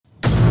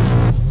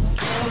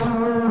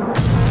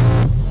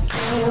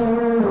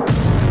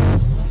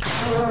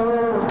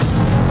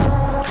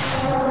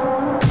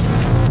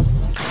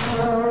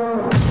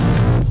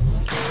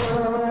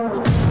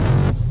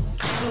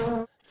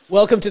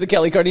Welcome to the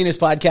Kelly Cardenas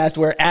podcast,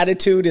 where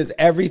attitude is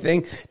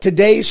everything.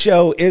 Today's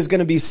show is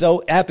going to be so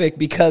epic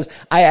because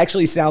I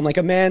actually sound like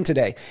a man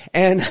today.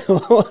 And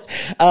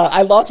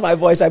I lost my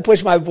voice. I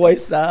pushed my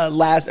voice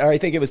I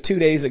think it was 2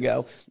 days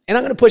ago. And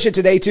I'm going to push it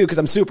today too because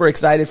I'm super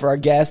excited for our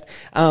guest.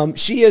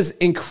 She is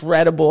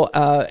incredible.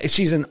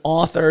 She's an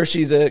author.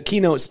 She's a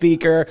keynote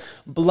speaker,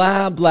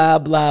 blah, blah,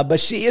 blah. But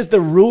she is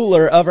the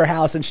ruler of her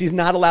house, and she's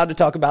not allowed to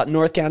talk about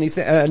North County,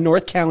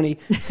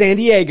 San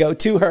Diego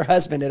to her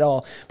husband at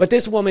all. But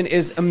this woman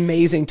is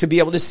amazing to be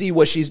able to see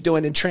what she's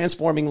doing and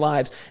transforming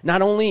lives,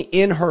 not only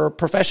in her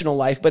professional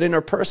life, but in her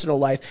personal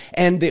life.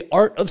 And the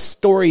art of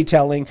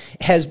storytelling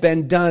has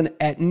been done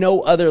at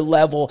no other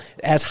level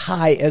as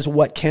high as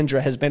what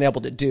Kindra has been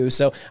able to do.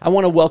 So I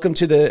want to welcome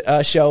to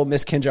the show,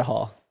 Miss Kindra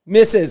Hall.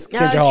 Mrs.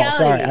 Kindra Hall. Kelly.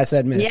 Sorry, I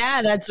said Miss.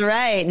 Yeah, that's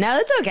right. No,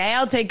 that's okay.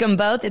 I'll take them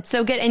both. It's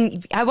so good.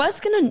 And I was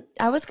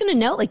gonna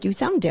note, like, you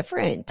sound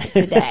different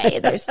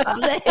today. There's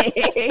something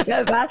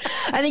about,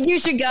 I think you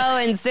should go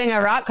and sing a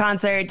rock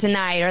concert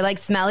tonight, or like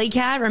Smelly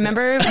Cat.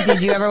 Remember?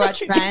 Did you ever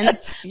watch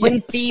Friends? Yes.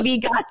 When Phoebe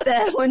got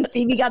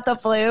the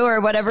flu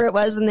or whatever it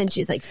was, and then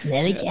she's like,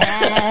 Smelly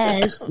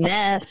Cat,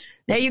 smell.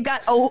 There you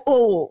got,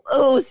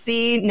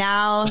 see,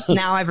 now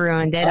I've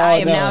ruined it. I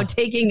am now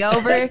taking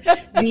over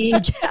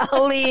the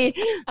Kelly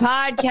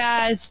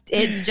podcast.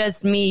 It's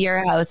just me,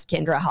 your host,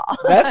 Kindra Hall.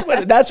 That's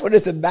what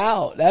it's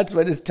about. That's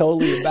what it's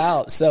totally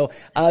about. So,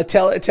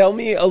 tell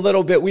me a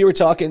little bit. We were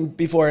talking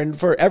before, and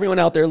for everyone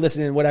out there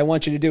listening, what I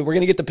want you to do, we're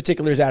going to get the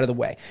particulars out of the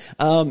way.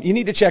 You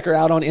need to check her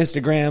out on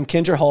Instagram,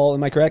 Kindra Hall.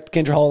 Am I correct?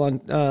 Kindra Hall on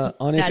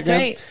Instagram? That's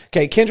right.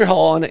 Okay. Kindra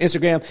Hall on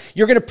Instagram.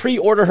 You're going to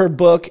pre-order her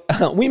book.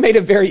 We made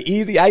it very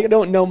easy. I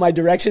don't know my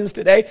directions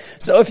today.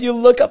 So if you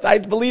look up, I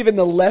believe in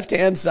the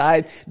left-hand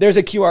side, there's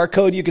a QR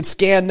code. You could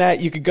scan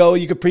that. You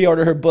could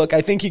pre-order her book.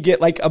 I think you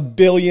get like a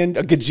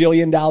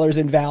gajillion dollars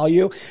in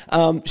value.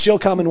 She'll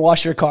come and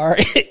wash your car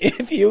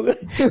if you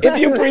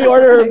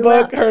pre-order her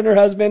book. Her and her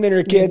husband and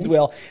her kids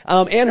will.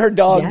 And her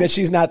dog that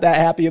she's not that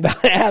happy about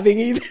having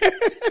either.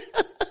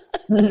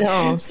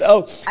 No.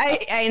 So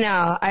I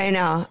know.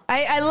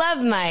 I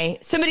love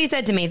somebody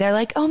said to me, they're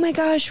like, oh my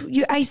gosh,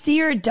 I see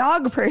you're a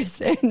dog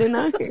person. And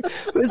I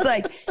was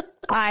like,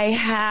 I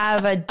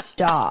have a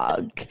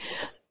dog.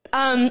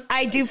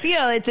 I do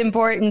feel it's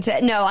important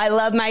I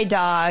love my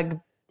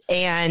dog,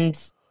 and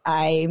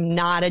I'm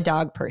not a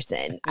dog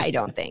person, I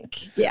don't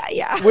think.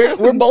 Yeah.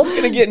 We're both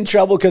going to get in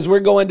trouble because we're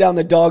going down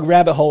the dog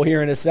rabbit hole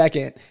here in a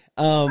second.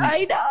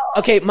 I know.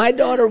 Okay, my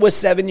daughter was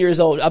 7 years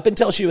old. Up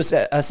until she was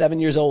 7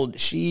 years old,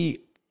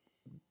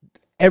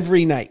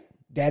 every night,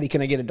 Daddy,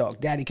 can I get a dog?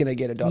 Daddy, can I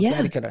get a dog? Yeah.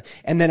 Daddy, can I?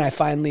 And then I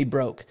finally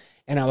broke.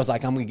 And I was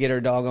like, I'm going to get her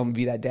a dog. I'm going to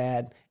be that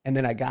dad. And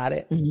then I got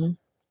it.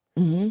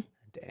 Mm-hmm. Mm-hmm.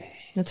 Dang.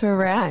 That's where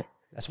we're at.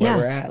 That's where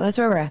we're at. That's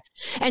where we're at.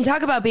 And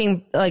talk about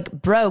being like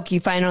broke. You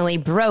finally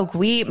broke.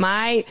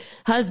 My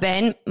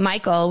husband,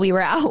 Michael, we were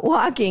out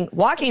walking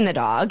the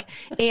dog,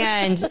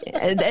 and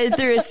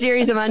through a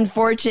series of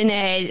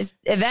unfortunate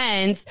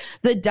events,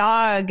 the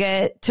dog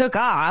took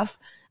off.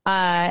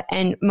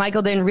 And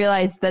Michael didn't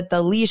realize that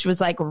the leash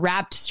was like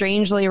wrapped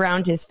strangely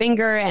around his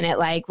finger, and it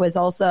like was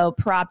also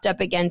propped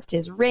up against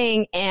his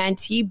ring, and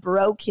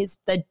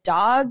the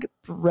dog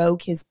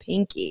broke his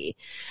pinky.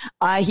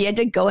 He had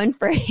to go in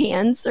for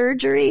hand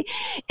surgery,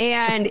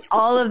 and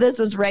all of this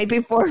was right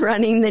before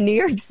running the New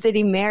York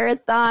City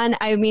Marathon.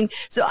 I mean,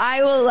 so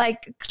I will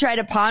like try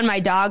to pawn my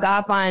dog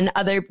off on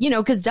other,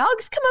 cause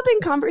dogs come up in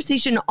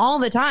conversation all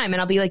the time,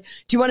 and I'll be like,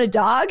 do you want a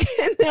dog?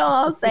 And they'll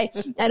all say,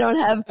 I don't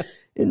have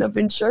enough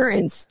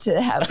insurance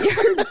to have your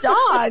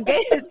dog.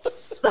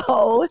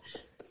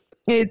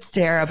 It's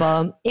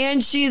terrible.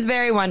 And she's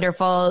very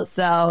wonderful.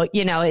 So,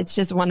 it's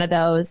just one of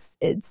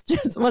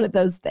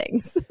those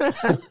things.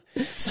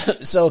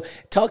 So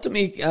talk to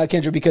me,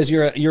 Kindra, because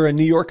you're a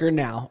New Yorker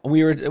now.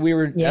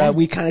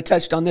 We kind of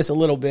touched on this a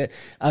little bit.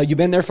 You've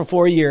been there for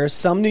 4 years.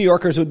 Some New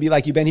Yorkers would be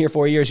like, you've been here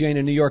 4 years, you ain't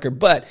a New Yorker,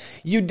 but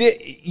you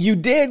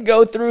did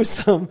go through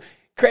some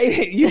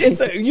crazy.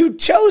 You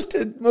chose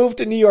to move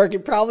to New York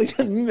at probably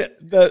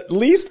the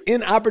least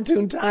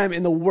inopportune time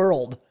in the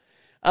world.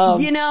 It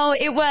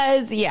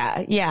was,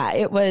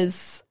 it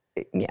was,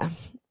 yeah.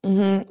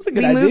 Mm-hmm. It was a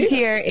good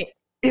idea.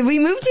 We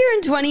moved here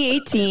in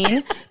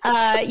 2018,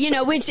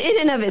 which in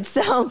and of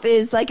itself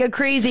is like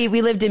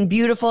we lived in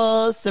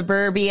beautiful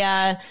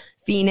suburbia,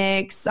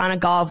 Phoenix, on a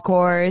golf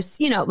course,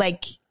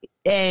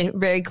 and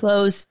very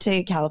close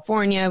to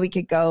California. We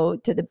could go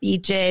to the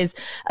beaches,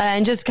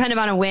 and just kind of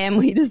on a whim,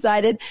 we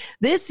decided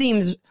this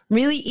seems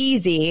really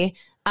easy.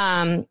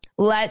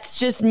 Let's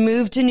just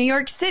move to New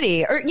York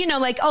City, or,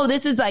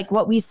 this is like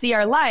what we see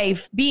our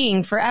life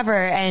being forever.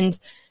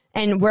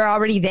 And we're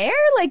already there.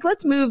 Like,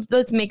 let's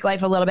make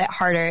life a little bit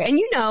harder. And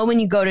when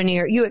you go to New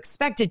York, you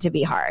expect it to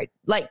be hard.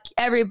 Like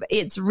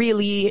it's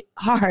really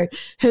hard.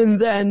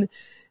 And then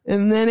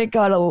it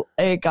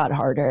got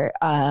harder.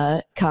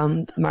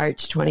 Come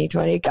March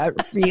 2020, it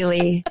got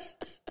really,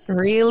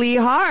 really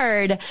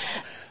hard.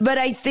 But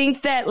I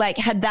think that, like,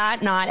 had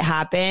that not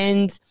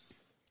happened,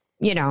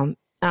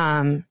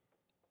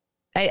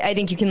 I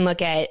think you can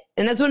look at,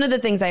 and that's one of the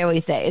things I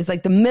always say is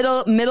like the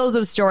middles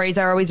of stories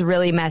are always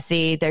really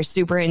messy. They're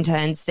super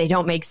intense. They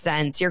don't make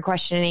sense. You're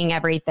questioning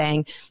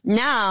everything.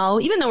 Now,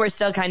 even though we're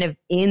still kind of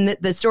in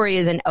the story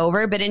isn't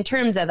over, but in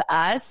terms of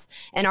us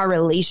and our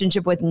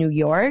relationship with New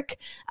York,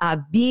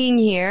 being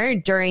here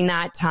during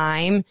that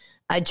time,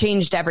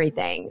 changed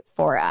everything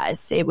for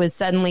us. It was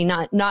suddenly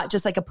not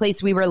just like a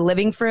place we were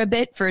living for a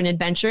bit for an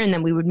adventure and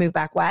then we would move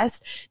back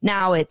west.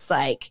 Now it's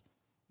like,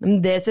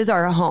 this is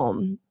our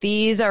home.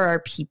 These are our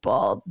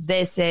people.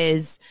 This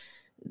is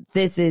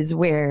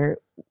where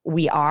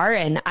we are.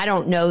 And I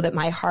don't know that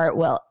my heart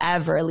will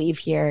ever leave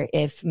here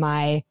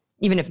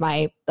even if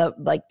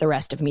the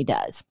rest of me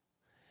does.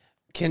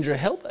 Kindra,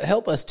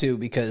 help us too,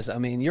 because I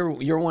mean,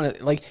 you're one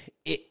of, like,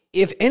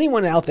 if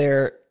anyone out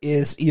there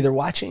is either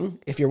watching,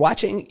 if you're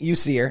watching, you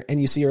see her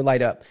and you see her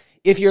light up.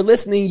 If you're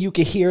listening, you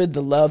can hear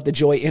the love, the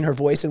joy in her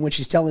voice. And when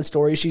she's telling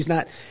stories, she's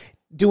not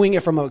doing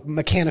it from a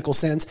mechanical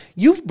sense.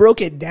 You've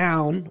broke it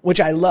down, which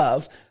I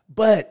love.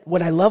 But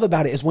what I love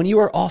about it is when you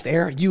are off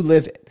air, you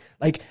live it.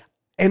 Like,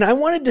 and I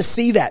wanted to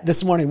see that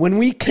this morning when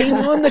we came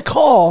on the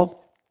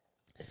call.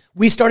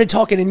 We started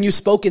talking and you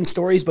spoke in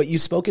stories, but you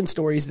spoke in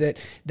stories that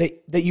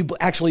you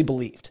actually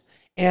believed.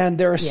 And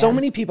there are so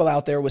many people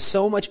out there with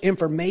so much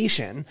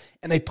information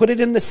and they put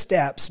it in the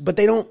steps, but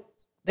they don't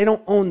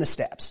own the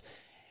steps.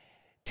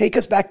 Take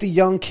us back to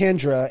young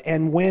Kindra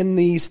and when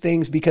these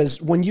things,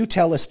 because when you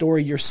tell a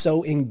story, you're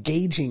so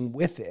engaging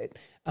with it.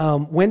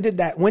 When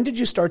did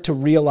you start to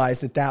realize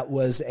that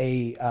was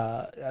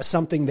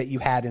something that you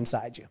had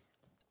inside you?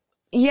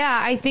 Yeah,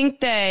 I think,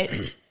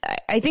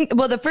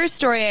 the first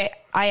story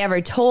I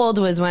ever told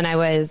was when I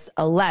was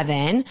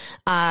 11.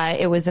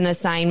 It was an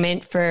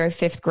assignment for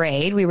 5th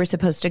grade. We were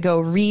supposed to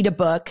go read a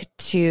book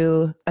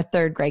to a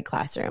 3rd grade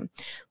classroom,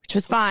 which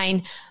was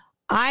fine.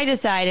 I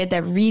decided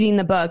that reading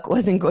the book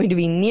wasn't going to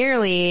be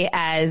nearly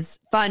as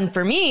fun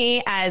for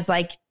me as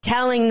like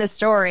telling the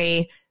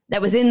story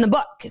that was in the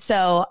book.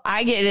 So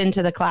I get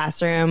into the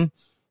classroom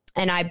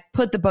and I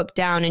put the book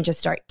down and just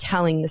start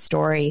telling the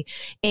story.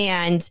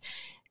 And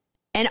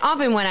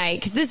often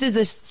because this is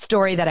a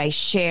story that I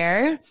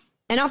share,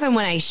 and often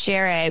when I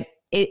share it,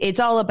 it's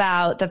all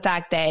about the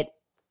fact that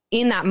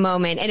in that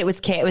moment, and it was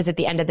at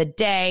the end of the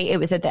day, it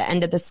was at the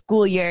end of the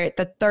school year,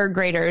 the 3rd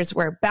graders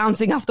were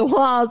bouncing off the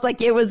walls. Like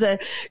it was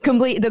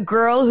the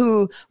girl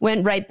who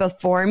went right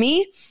before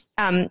me.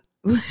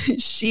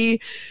 She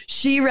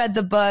read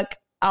the book,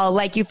 I'll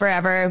Like You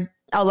Forever.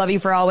 I'll love you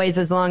for always.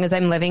 As long as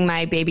I'm living,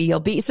 my baby, you'll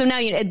be. So now,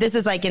 this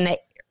is like in the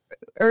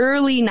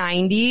early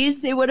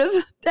 90s, it would have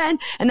been.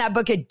 And that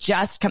book had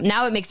just come.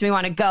 Now it makes me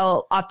want to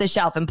go off the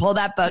shelf and pull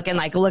that book and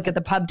like look at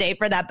the pub date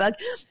for that book.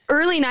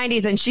 Early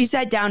 90s. And she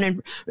sat down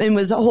and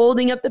was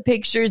holding up the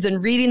pictures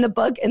and reading the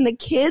book. And the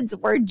kids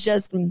were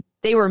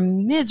they were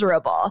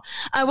miserable.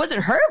 It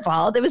wasn't her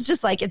fault. It was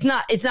just like, it's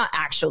not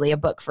actually a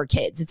book for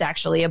kids. It's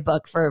actually a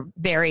book for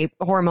very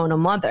hormonal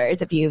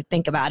mothers. If you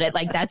think about it,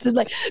 like that's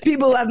like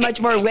people who have much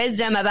more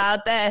wisdom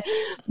about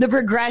the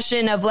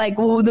progression of like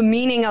the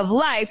meaning of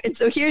life. And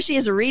so here she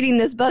is reading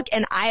this book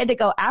and I had to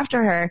go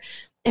after her.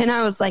 And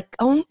I was like,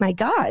 oh my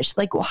gosh,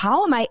 like, well,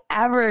 how am I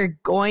ever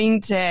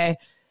going to,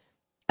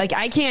 like,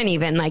 I can't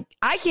even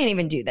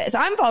do this.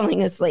 I'm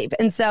falling asleep.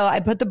 And so I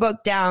put the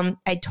book down.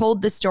 I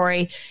told the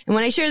story. And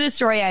when I share this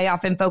story, I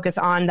often focus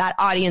on that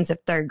audience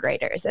of 3rd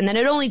graders. And then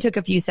it only took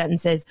a few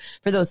sentences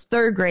for those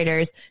 3rd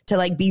graders to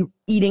like be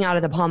eating out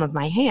of the palm of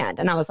my hand.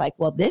 And I was like,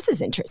 well, this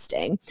is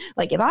interesting.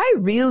 Like, if I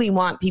really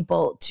want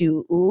people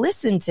to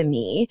listen to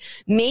me,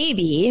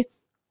 maybe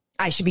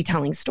I should be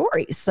telling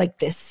stories. Like,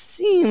 this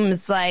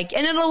seems like,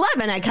 and at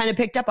 11, I kind of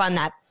picked up on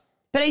that.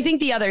 But I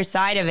think the other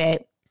side of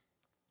it,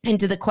 and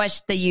to the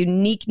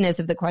uniqueness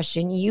of the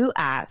question you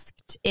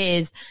asked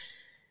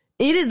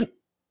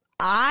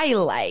I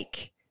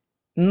like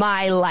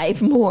my life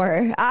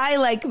more. I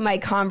like my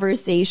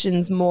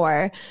conversations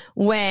more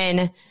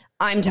when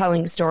I'm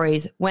telling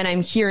stories, when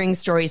I'm hearing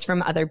stories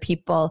from other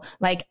people.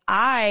 Like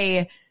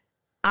I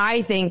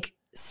think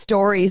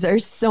stories are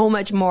so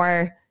much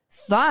more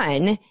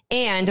fun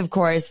and of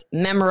course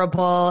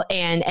memorable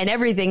and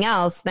everything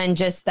else than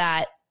just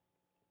that,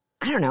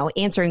 I don't know,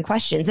 answering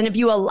questions. And if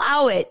you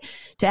allow it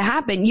to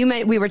happen,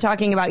 we were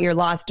talking about your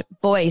lost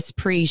voice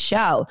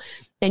pre-show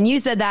and you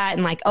said that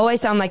and like, oh, I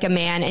sound like a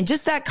man. And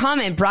just that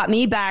comment brought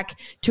me back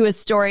to a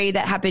story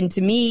that happened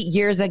to me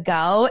years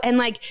ago. And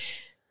like,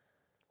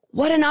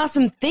 what an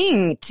awesome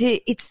thing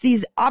it's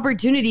these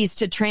opportunities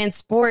to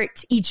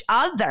transport each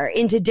other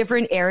into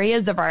different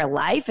areas of our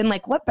life. And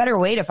like, what better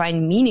way to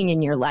find meaning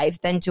in your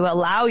life than to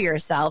allow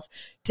yourself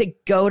to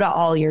go to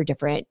all your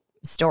different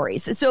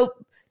stories. So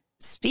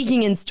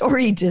speaking in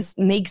story just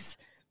makes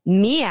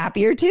me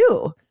happier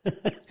too.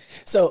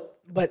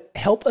 But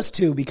help us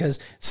too, because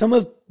some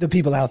of the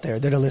people out there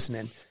that are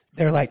listening,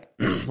 they're like,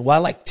 well, I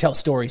like to tell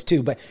stories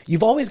too, but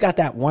you've always got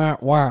that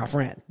wah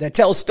friend that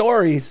tells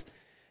stories.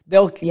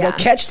 They'll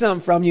catch some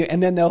from you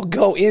and then they'll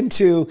go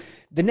into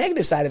the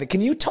negative side of it.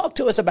 Can you talk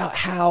to us about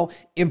how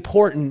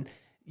important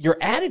your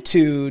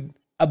attitude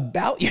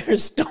about your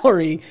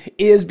story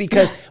is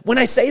because when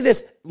I say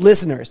this,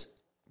 listeners,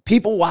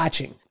 people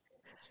watching,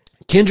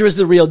 Kindra's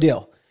the real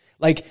deal.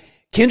 Like,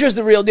 Kindra's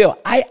the real deal.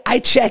 I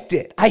checked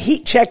it. I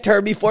heat checked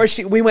her before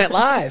we went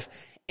live.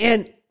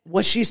 And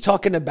what she's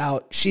talking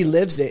about, she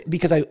lives it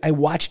because I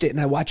watched it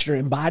and I watched her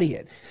embody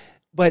it.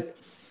 But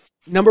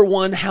number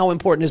one, how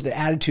important is the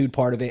attitude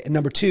part of it? And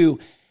number two,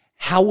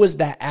 how was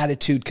that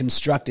attitude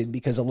constructed?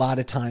 Because a lot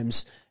of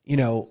times, you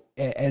know,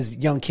 as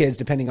young kids,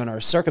 depending on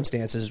our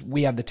circumstances,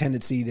 we have the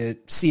tendency to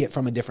see it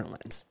from a different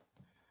lens.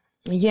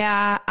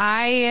 Yeah,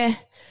 I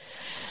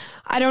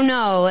don't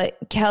know,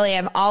 Kelly.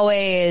 I've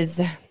always,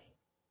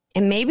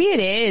 and maybe it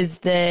is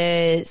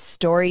the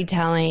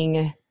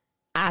storytelling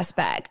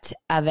aspect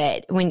of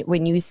it.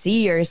 When you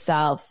see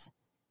yourself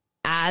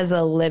as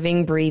a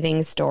living,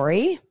 breathing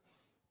story,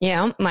 you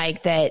know,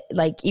 like that,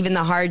 like even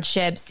the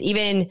hardships,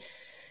 even,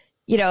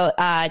 you know,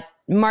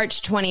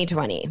 March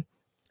 2020,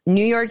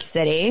 New York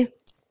City,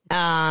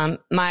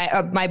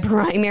 my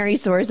primary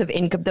source of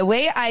income, the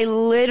way I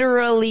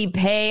literally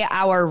pay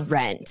our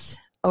rent,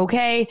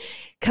 okay,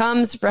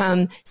 comes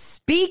from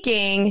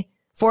speaking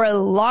for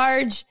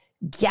large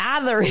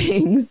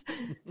gatherings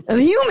of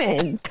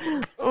humans.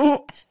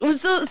 So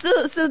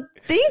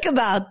think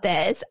about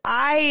this.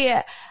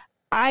 I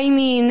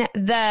mean,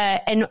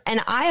 and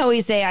I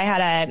always say I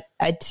had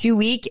a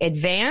 2-week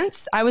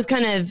advance. I was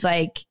kind of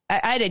like, I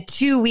had a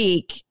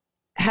 2-week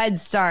head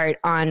start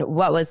on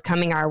what was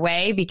coming our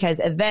way because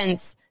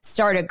events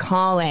started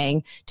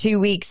calling 2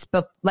 weeks,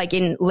 like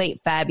in late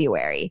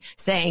February,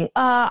 saying,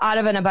 out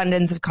of an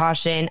abundance of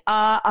caution,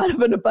 out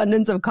of an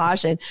abundance of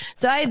caution.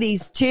 So I had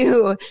these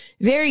 2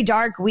 very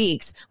dark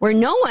weeks where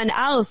no one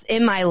else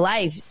in my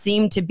life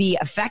seemed to be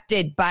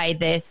affected by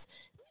this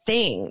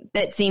thing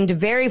that seemed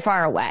very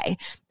far away.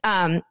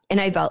 And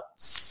I felt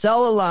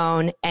so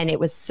alone and it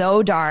was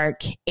so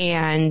dark,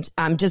 and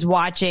just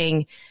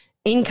watching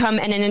income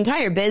and an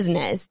entire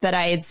business that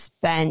I had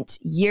spent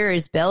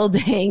years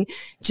building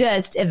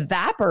just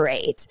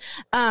evaporate.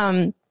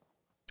 And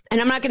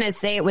I'm not going to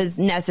say it was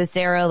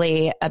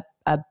necessarily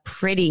a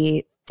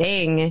pretty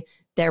thing.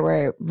 There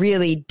were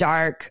really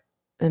dark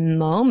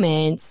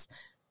moments,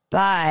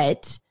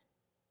 but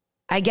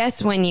I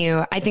guess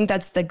I think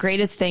that's the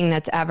greatest thing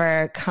that's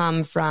ever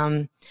come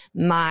from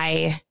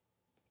my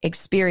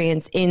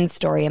experience in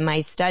story and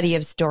my study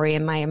of story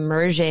and my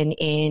immersion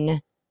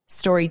in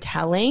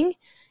storytelling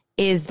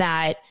is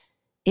that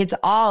it's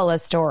all a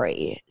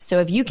story. So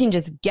if you can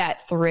just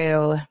get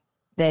through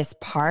this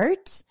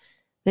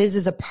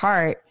is a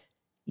part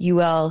you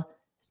will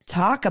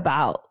talk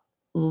about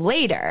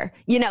later.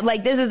 You know,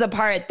 like this is a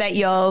part that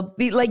you'll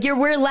be like,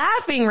 we're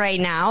laughing right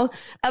now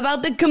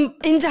about the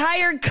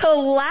entire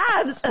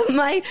collapse of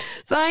my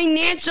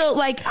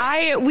financial,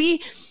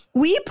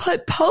 we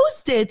put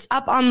Post-its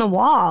up on the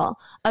wall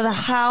of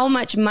how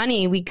much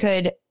money we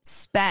could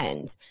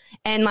spend.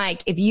 And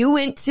like, if you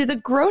went to the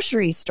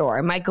grocery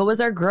store, Michael was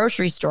our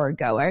grocery store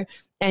goer,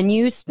 and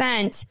you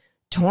spent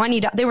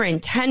 $20, they were in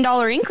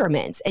 $10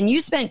 increments, and you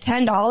spent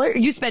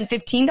 $10, you spent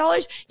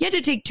 $15, you had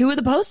to take 2 of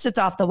the Post-its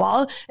off the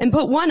wall and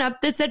put one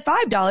up that said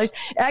 $5.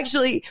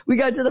 Actually, we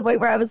got to the point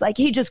where I was like,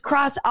 hey, just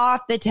cross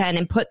off the 10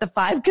 and put the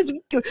 5 because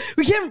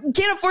we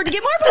can't afford to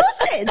get more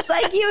Post-its.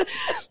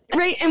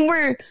 Right?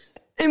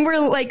 And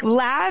we're like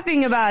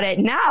laughing about it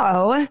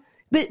now.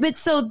 But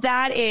so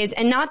that is,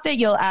 and not that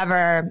you'll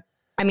ever,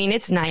 I mean,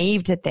 it's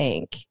naive to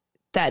think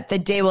that the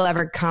day will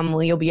ever come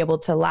where you'll be able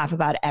to laugh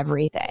about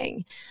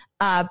everything.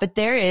 But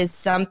there is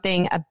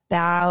something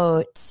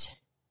about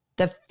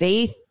the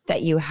faith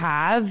that you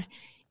have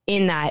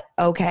in that,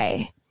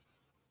 okay,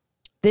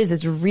 this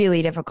is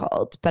really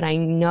difficult, but I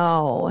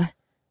know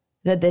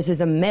that this is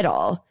a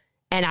middle.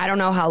 And I don't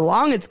know how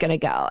long it's going to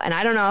go. And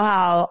I don't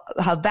know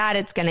how bad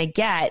it's going to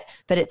get.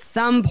 But at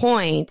some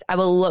point, I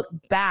will look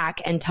back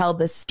and tell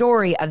the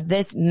story of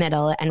this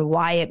middle and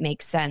why it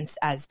makes sense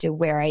as to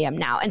where I am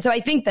now. And so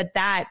I think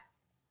that,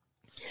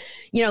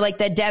 you know, like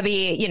the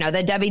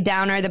Debbie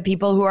Downer, the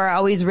people who are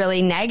always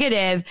really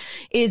negative,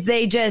 is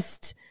they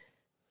just,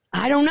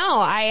 I don't know.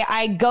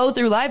 I go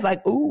through life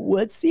like, ooh,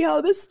 let's see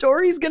how this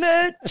story's going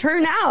to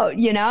turn out.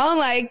 You know,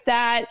 like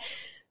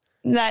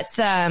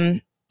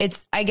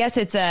I guess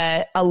it's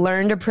a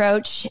learned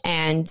approach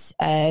and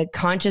a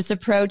conscious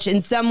approach.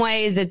 In some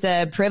ways, it's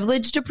a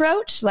privileged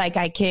approach. Like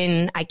I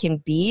can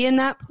be in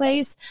that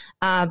place,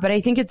 but I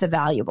think it's a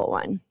valuable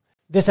one.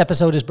 This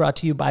episode is brought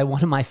to you by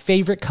one of my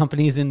favorite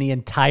companies in the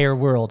entire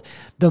world,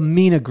 the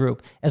Mina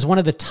Group. As one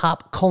of the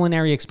top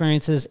culinary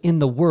experiences in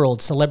the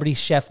world, celebrity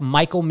chef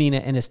Michael Mina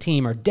and his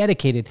team are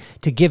dedicated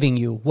to giving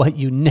you what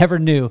you never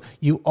knew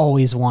you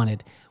always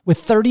wanted. With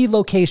 30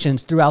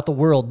 locations throughout the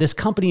world, this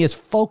company is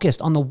focused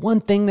on the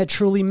one thing that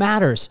truly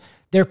matters,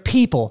 their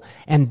people,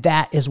 and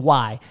that is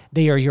why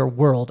they are your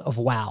world of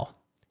wow.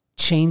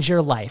 Change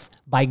your life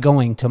by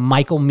going to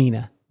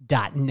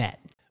michaelmina.net.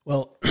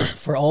 Well,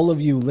 for all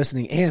of you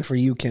listening and for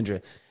you,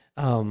 Kindra,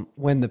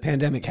 when the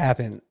pandemic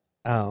happened,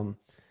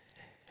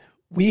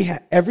 we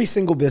every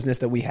single business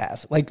that we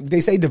have, like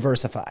they say,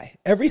 diversify.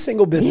 Every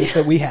single business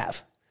that we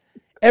have,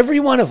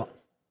 every one of them,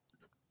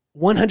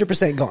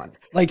 100% gone.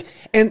 Like,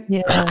 and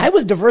Yeah. I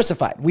was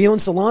diversified. We own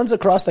salons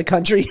across the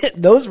country.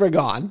 Those were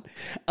gone.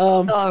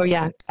 Oh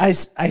yeah. I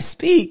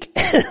speak,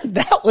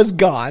 that was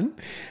gone.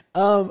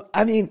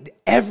 I mean,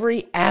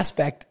 every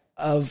aspect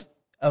of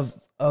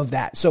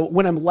that. So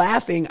when I'm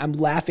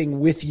laughing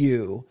with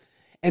you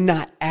and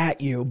not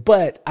at you.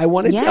 But I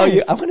want to tell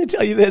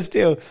you this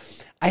too.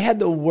 I had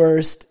the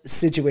worst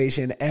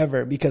situation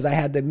ever because I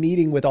had the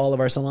meeting with all of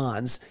our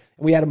salons.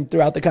 We had them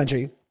throughout the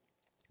country.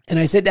 And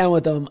I sit down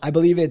with them. I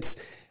believe it's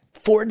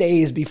 4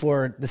 days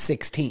before the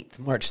 16th,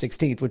 March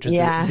 16th, which was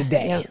the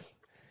day. Yep.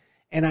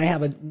 And I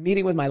have a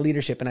meeting with my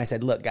leadership and I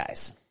said, look,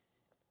 guys,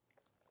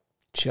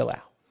 chill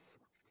out.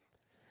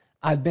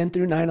 I've been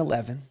through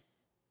 9/11.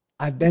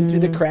 I've been through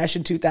the crash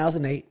in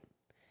 2008.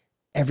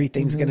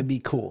 Everything's going to be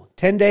cool.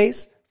 10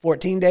 days,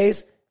 14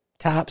 days,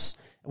 tops.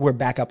 We're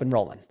back up and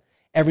rolling.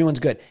 Everyone's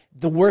good.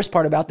 The worst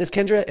part about this,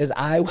 Kindra, is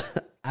I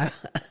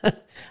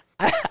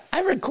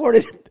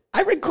recorded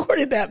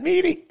that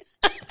meeting.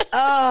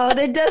 Oh,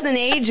 that doesn't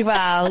age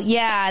well.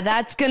 Yeah,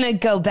 that's going to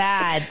go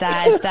bad.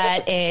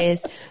 That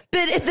is.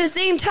 But at the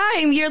same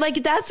time, you're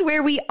like, that's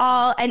where we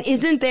all, and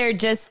isn't there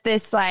just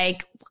this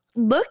like,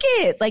 look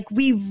at, like,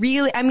 we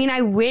really, I mean,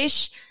 I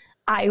wish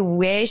I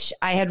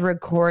had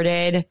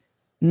recorded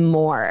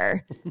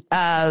more.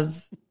 I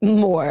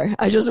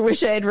just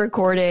wish I had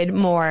recorded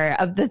more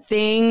of the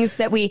things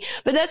that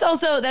but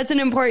that's an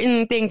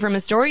important thing from a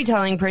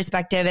storytelling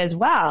perspective as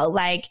well.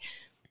 Like,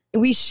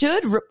 we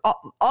should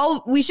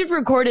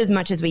record as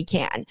much as we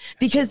can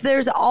because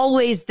there's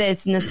always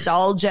this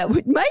nostalgia.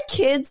 My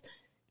kids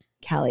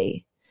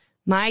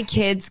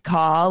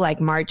call like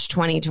March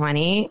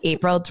 2020,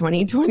 April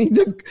 2020,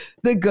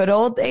 the good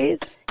old days.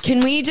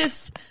 Can we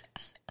just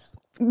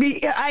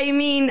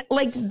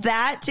like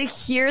that to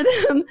hear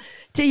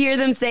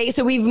them say,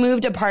 so we've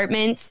moved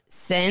apartments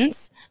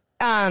since,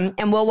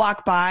 and we'll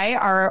walk by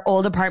our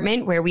old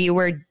apartment where we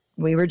were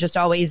just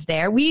always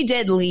there. We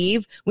did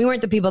leave. We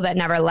weren't the people that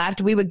never left.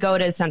 We would go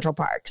to Central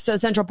Park. So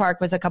Central Park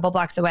was a couple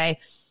blocks away.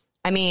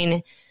 I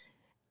mean,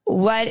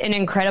 what an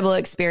incredible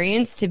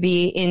experience to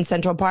be in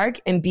Central Park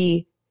and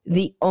be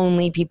the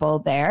only people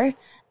there.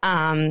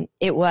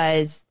 It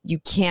was,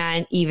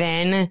 I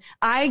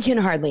can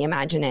hardly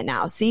imagine it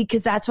now. See,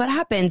 cause that's what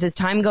happens as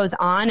time goes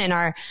on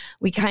and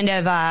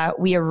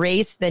we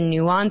erase the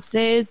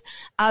nuances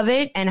of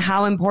it and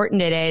how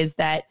important it is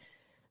that,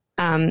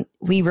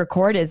 we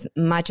record as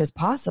much as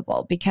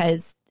possible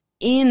because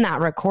in that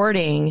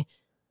recording,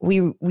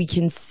 we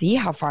can see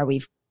how far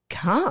we've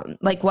come.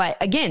 Like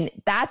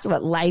that's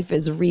what life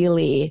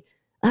really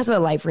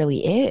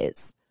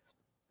is.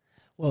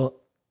 Well,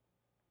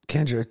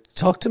 Kendra,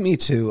 talk to me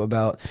too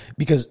about,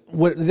 because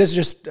this is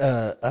just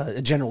a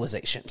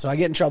generalization. So I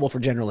get in trouble for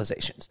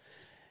generalizations,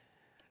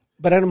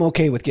 but I'm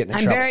okay with getting in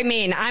trouble. I'm very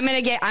mean. I'm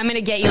going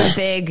to get you a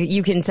big,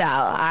 you can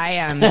tell I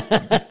am,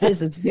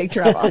 this is big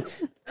trouble.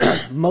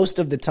 Most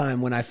of the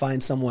time when I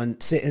find someone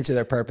sit into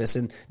their purpose,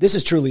 and this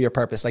is truly your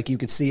purpose, like you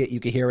could see it, you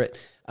could hear it.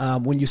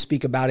 When you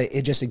speak about it,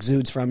 it just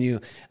exudes from you.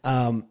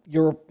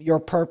 Your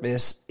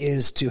purpose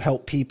is to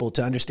help people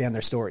to understand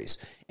their stories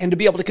and to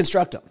be able to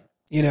construct them,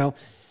 you know?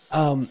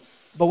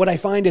 But what I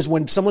find is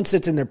when someone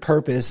sits in their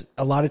purpose,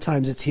 a lot of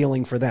times it's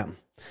healing for them.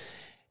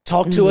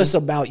 Talk to us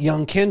about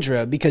young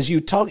Kindra, because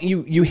you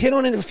hit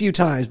on it a few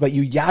times, but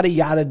you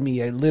yada-yada'd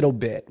me a little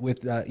bit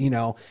with,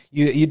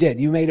 you did.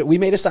 We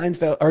made a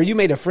Seinfeld, or you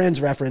made a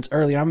Friends reference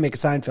earlier. I'm gonna make a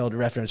Seinfeld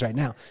reference right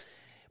now.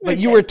 But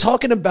you were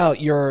talking about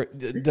your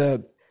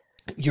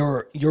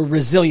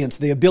resilience,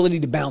 the ability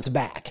to bounce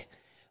back.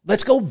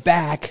 Let's go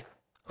back.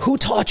 Who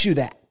taught you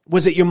that?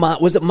 Was it your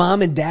mom? Was it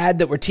mom and dad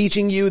that were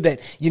teaching you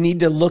that you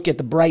need to look at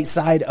the bright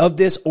side of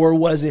this? Or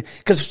was it,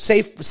 because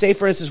say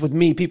for instance, with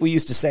me, people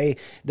used to say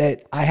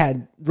that I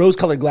had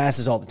rose-colored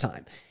glasses all the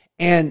time.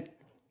 And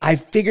I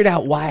figured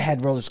out why I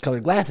had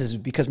rose-colored glasses,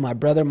 because my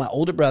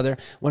older brother,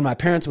 when my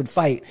parents would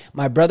fight,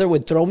 my brother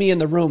would throw me in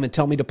the room and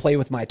tell me to play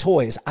with my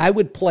toys. I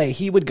would play.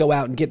 He would go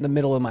out and get in the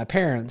middle of my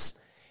parents,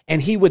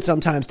 and he would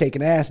sometimes take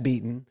an ass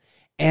beating.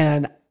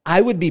 And I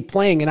would be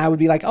playing and I would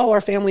be like, oh,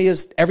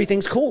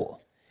 everything's cool.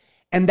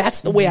 And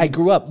that's the way I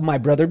grew up. My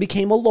brother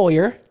became a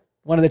lawyer,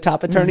 one of the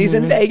top attorneys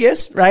in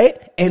Vegas, right?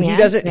 And he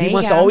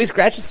wants to always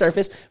scratch the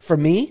surface. For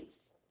me,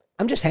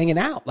 I'm just hanging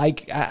out.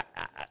 Like, and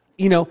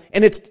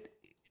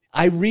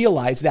I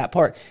realize that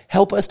part.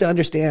 Help us to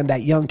understand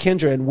that young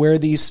Kindra and where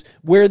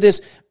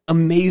this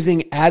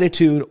amazing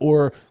attitude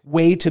or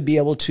way to be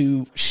able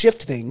to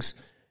shift things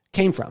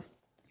came from.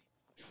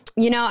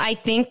 I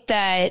think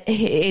that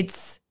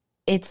it's,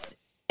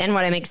 and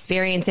what I'm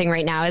experiencing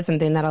right now is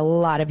something that a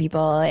lot of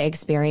people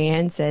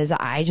experience is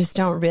I just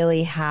don't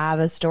really have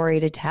a story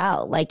to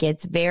tell. Like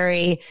it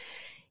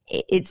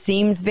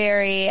seems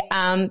very,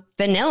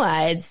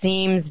 vanilla. It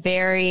seems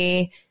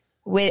very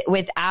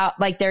without,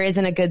 like there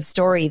isn't a good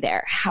story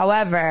there.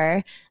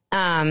 However,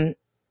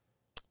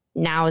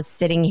 now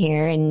sitting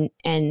here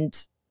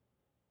and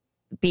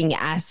being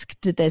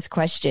asked this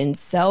question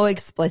so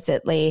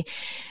explicitly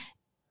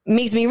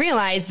makes me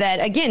realize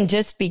that, again,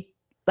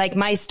 like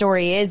my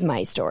story is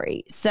my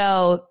story.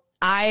 So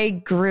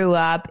I grew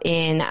up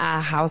in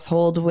a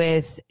household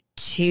with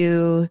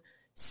two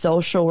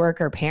social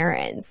worker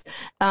parents.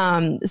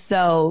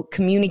 So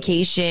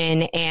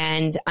communication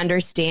and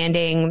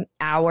understanding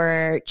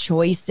our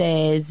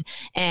choices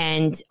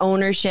and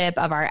ownership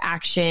of our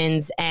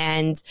actions.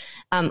 And,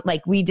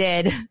 like we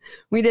did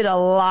a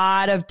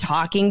lot of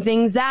talking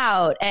things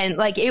out, and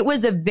like, it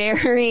was a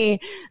very,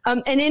 for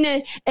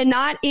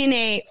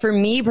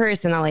me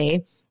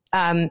personally,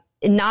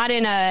 not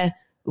in a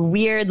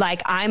weird,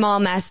 like I'm all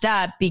messed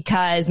up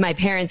because my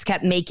parents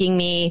kept making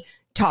me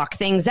talk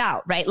things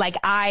out, right? Like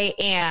I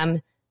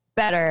am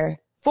better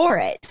for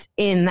it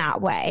in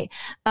that way.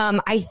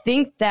 I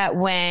think that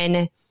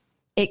when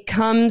it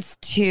comes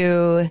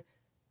to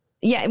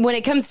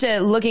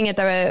looking at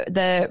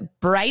the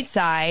bright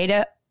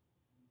side,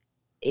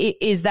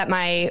 is that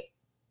my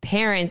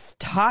parents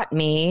taught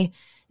me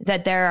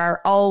that there are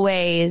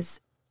always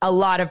a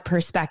lot of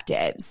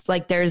perspectives.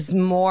 Like there's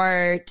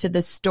more to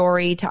the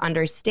story to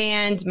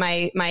understand.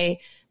 My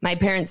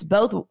parents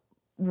both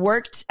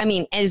worked. I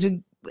mean, as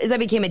I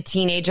became a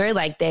teenager,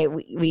 like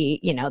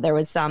we, there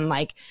was some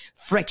like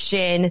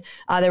friction.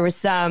 There was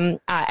some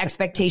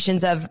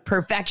expectations of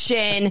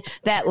perfection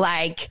that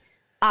like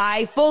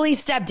I fully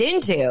stepped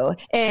into.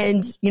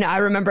 And, I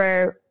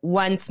remember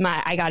once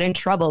I got in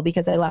trouble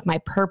because I left my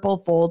purple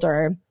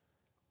folder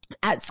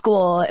at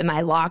school in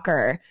my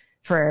locker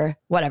for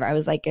whatever. I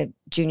was like a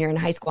junior in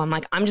high school. I'm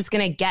like, I'm just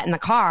going to get in the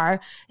car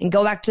and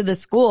go back to the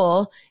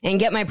school and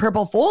get my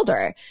purple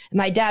folder. And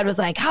my dad was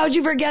like, how'd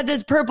you forget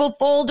this purple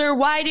folder?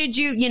 Why did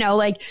you,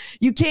 like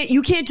you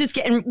can't just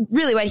get, and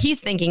really what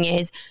he's thinking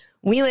is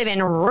we live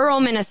in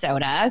rural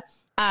Minnesota.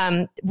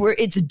 Where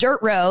it's dirt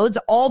roads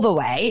all the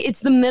way. It's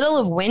the middle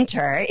of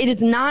winter. It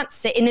is not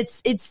safe. And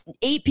it's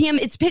 8 p.m.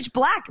 It's pitch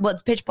black. Well,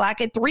 it's pitch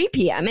black at 3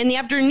 p.m. in the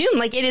afternoon.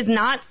 Like it is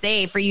not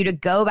safe for you to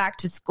go back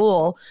to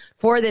school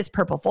for this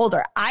purple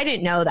folder. I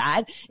didn't know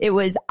that.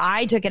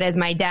 I took it as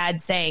my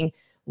dad saying,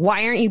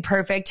 why aren't you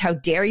perfect? How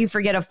dare you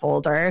forget a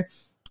folder?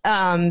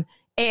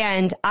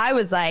 And I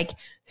was like,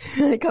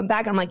 I come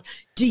back and I'm like,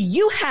 do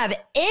you have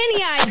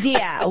any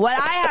idea what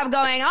I have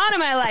going on in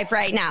my life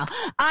right now?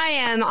 I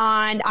am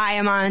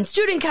on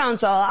student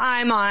council.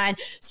 I'm on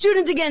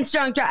Students Against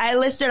Drunk Driving. I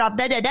listed off,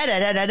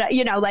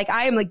 like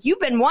I am like, you've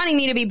been wanting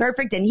me to be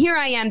perfect. And here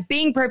I am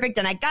being perfect.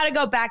 And I got to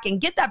go back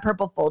and get that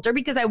purple folder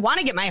because I want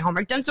to get my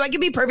homework done so I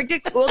can be perfect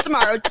at school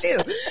tomorrow too.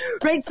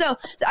 Right. So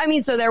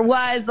there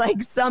was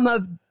like some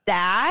of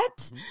that.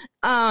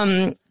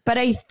 But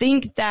I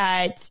think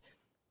that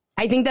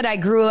I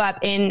grew up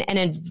in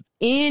an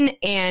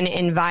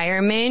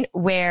environment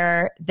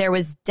where there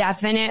was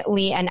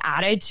definitely an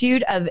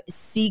attitude of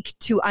seek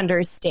to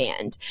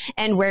understand,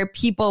 and where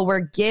people were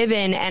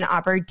given an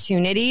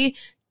opportunity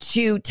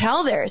to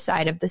tell their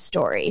side of the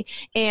story.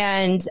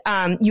 And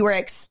you were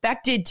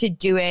expected to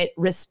do it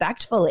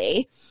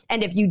respectfully.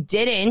 And if you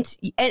didn't,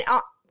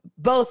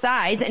 both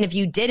sides. And if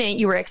you didn't,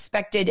 you were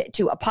expected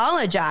to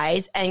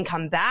apologize and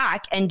come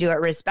back and do it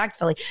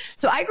respectfully.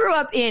 So I grew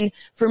up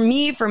for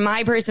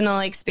my personal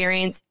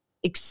experience,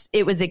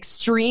 it was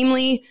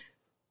extremely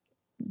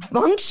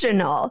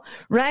functional,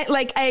 right?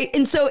 Like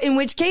so in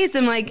which case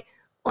I'm like,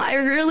 well, I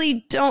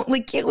really don't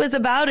like, it was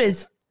about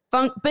as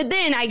but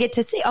then I get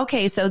to say,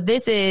 okay, so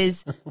this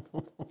is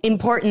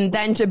important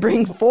then to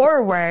bring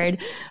forward.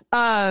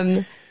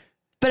 But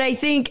I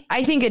think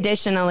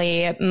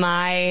additionally,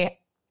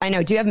 I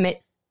know. Do you have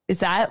is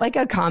that like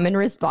a common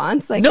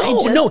response? Like,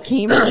 no.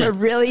 Came from a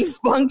really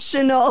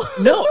functional.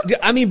 No,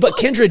 I mean, but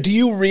Kindra, do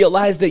you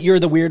realize that you're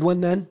the weird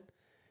one then?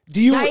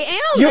 I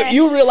am.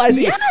 You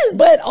realize yes.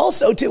 But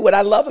also too, what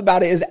I love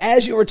about it is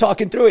as you were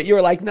talking through it, you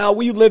were like, no,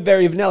 we live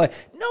very vanilla.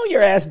 No,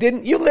 your ass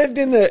didn't. You lived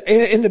in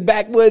the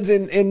backwoods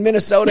in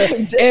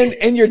Minnesota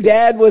and your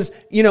dad was,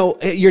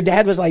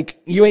 like,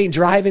 you ain't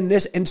driving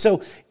this. And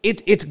so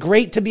it's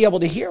great to be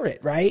able to hear it,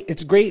 right?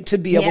 It's great to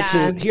be able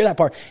to hear that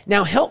part.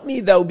 Now help me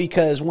though,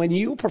 because when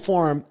you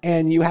perform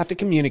and you have to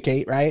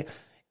communicate, right?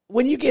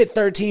 When you get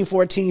 13,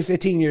 14,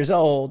 15 years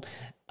old,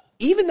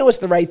 even though it's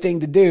the right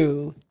thing to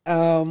do, we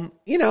all,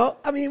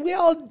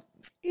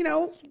 we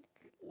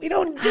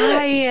don't do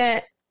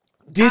it.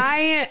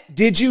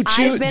 Did you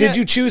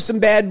choose some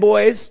bad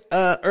boys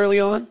early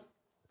on?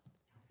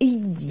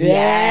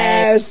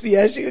 Yes,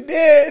 you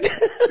did.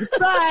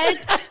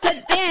 but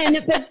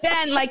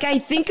then, like I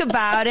think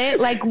about it,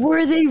 like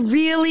were they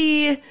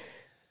really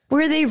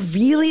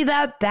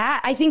that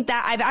bad? I think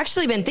that I've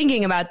actually been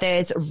thinking about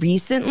this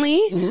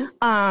recently.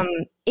 Mm-hmm.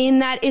 In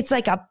that it's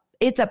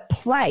a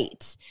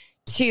plight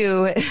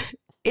to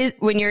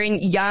when you're in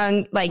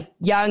young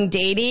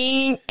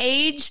dating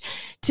age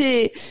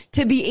to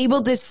be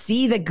able to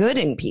see the good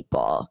in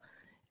people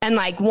and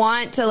like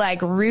want to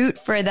like root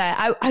for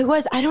that.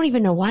 I don't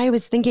even know why I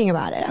was thinking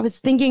about it. I was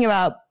thinking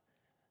about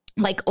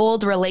like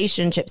old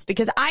relationships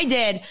because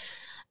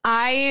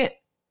I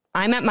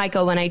met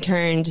Michael when I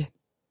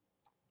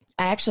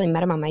I actually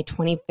met him on my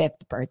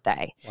 25th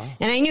birthday. Wow.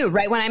 And I knew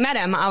right when I met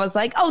him, I was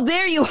like, oh,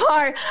 there you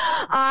are.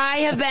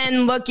 I have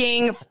been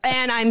looking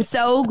and I'm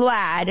so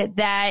glad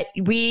that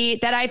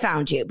I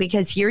found you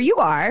because here you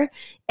are.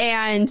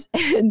 And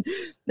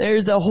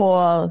there's a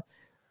whole,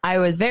 I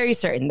was very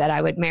certain that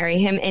I would marry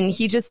him, and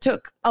he just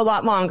took a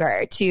lot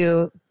longer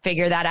to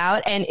figure that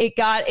out. And it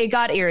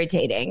got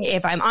irritating,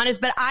 if I'm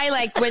honest, but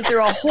I went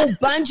through a whole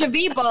bunch of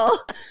people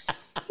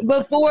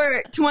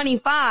before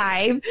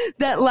 25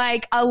 that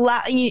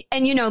allow,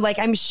 and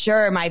I'm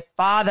sure my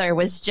father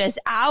was just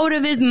out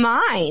of his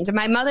mind.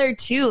 My mother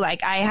too,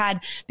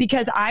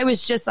 because I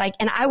was just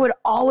and I would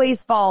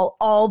always fall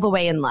all the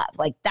way in love.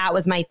 That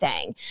was my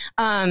thing.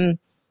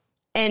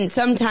 And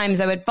sometimes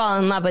I would fall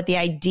in love with the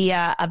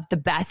idea of the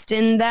best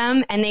in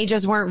them, and they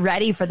just weren't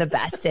ready for the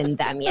best in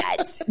them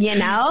yet,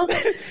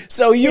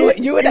 So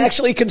you had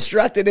actually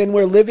constructed and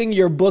were living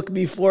your book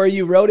before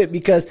you wrote it,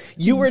 because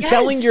you were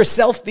telling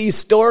yourself these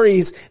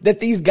stories that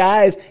these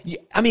guys,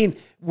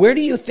 where do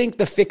you think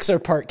the fixer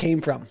part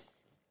came from?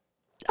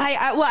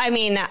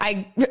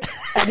 I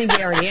think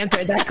we already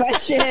answered that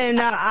question.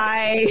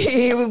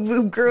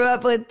 I grew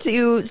up with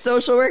two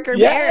social worker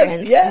parents,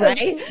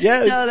 right?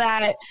 Yes. So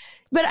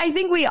but I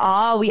think we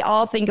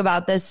all think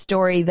about this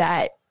story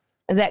that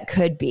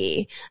could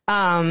be.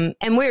 And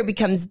where it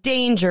becomes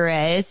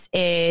dangerous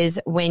is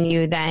when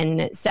you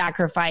then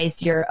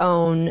sacrifice your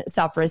own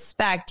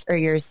self-respect or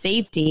your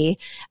safety,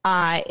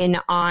 in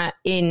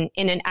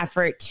an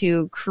effort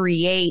to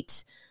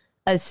create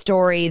a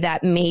story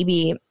that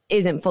maybe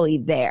isn't fully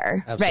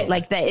there. Absolutely.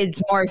 Right? That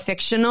it's more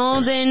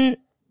fictional than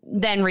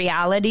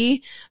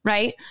reality.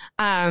 Right.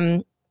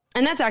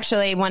 And that's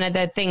actually one of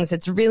the things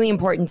that's really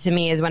important to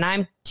me is when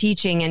I'm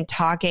teaching and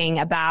talking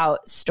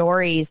about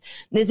stories,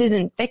 this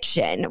isn't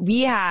fiction.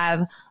 We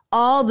have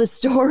all the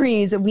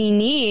stories we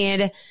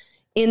need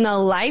in the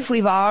life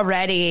we've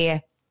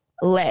already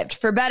lived,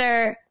 for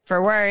better,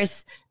 for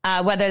worse,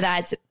 whether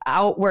that's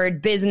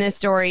outward business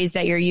stories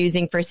that you're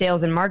using for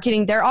sales and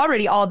marketing. They're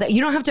already all that.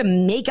 You don't have to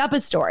make up a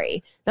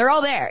story. They're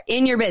all there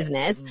in your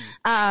business.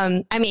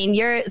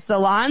 Your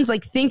salons,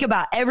 think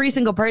about every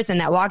single person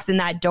that walks in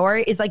that door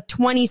is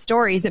 20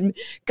 stories, and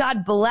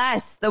God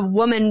bless the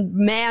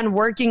man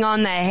working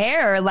on the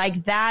hair.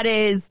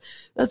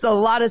 That's a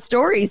lot of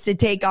stories to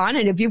take on.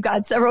 And if you've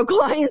got several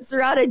clients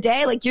throughout a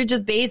day, you're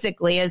just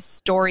basically a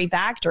story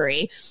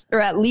factory, or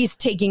at least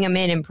taking them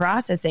in and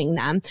processing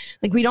them.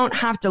 We don't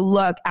have to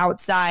look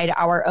outside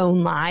our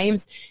own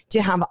lives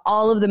to have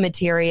all of the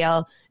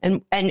material.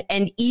 And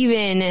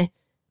even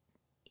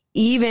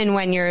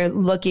when you're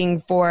looking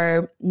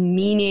for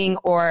meaning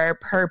or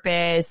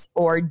purpose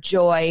or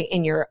joy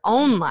in your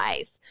own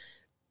life,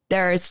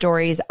 there are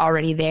stories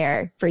already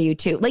there for you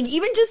too.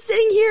 Even just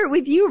sitting here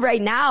with you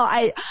right now,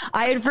 I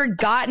had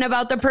forgotten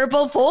about the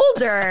purple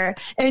folder,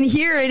 and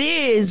here it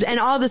is. And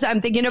all this,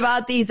 I'm thinking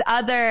about these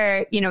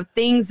other,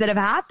 things that have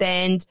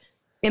happened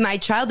in my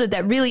childhood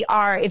that really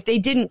are, if they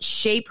didn't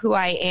shape who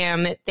I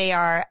am, they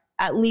are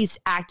at least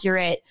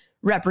accurate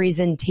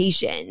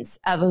representations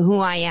of who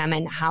I am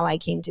and how I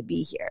came to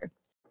be here.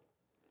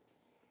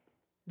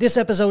 This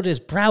episode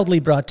is proudly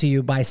brought to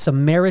you by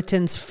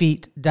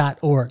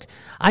SamaritansFeet.org.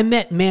 I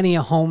met Manny,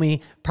 a homie,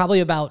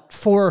 probably about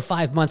 4 or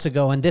 5 months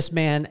ago, and this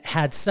man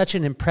had such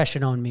an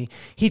impression on me.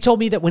 He told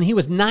me that when he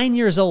was 9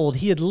 years old,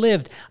 he had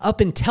lived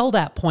up until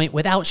that point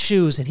without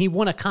shoes, and he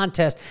won a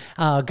contest,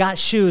 got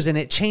shoes, and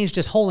it changed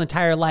his whole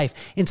entire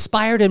life.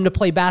 Inspired him to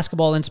play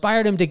basketball,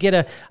 inspired him to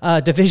get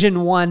a Division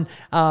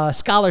I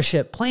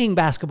scholarship playing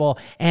basketball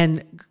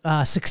and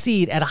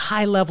succeed at a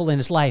high level in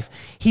his life.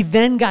 He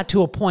then got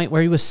to a point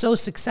where he was so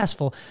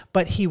successful,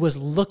 but he was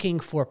looking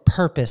for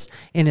purpose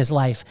in his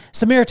life.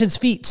 Samaritan's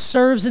Feet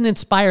serves and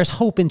inspires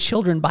hope in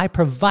children by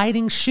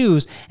providing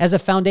shoes as a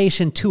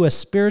foundation to a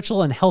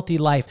spiritual and healthy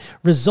life,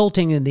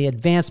 resulting in the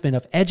advancement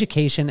of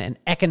education and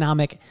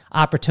economic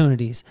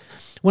opportunities.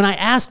 When I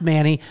asked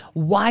Manny,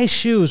 why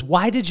shoes?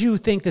 Why did you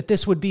think that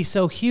this would be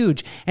so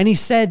huge? And he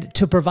said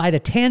to provide a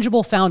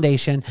tangible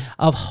foundation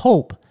of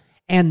hope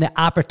and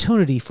the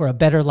opportunity for a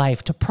better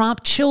life, to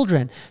prompt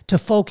children to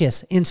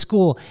focus in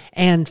school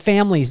and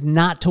families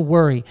not to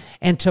worry,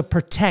 and to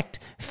protect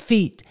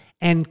feet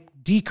and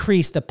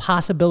decrease the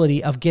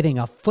possibility of getting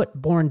a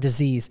foot-borne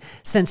disease.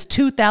 Since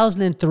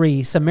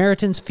 2003,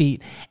 Samaritan's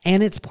Feet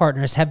and its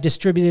partners have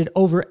distributed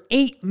over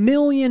 8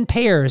 million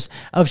pairs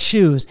of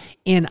shoes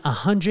in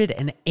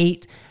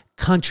 108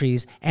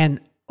 countries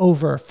and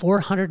over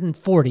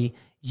 440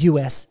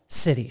 U.S.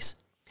 cities.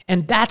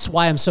 And that's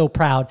why I'm so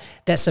proud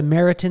that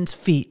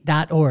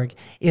SamaritansFeet.org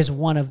is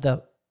one of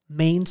the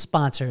main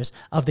sponsors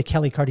of the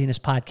Kelly Cardenas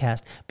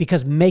podcast,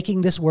 because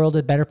making this world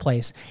a better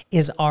place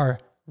is our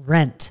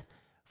rent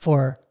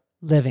for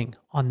living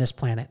on this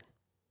planet.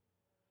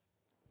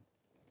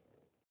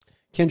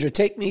 Kindra,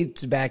 take me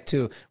back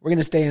to, we're going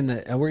to stay in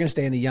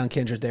the young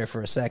Kindra there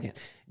for a second.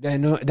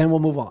 Then we'll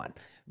move on.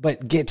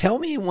 But tell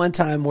me one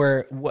time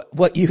where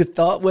what you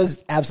thought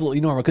was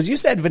absolutely normal, because you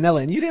said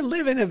vanilla and you didn't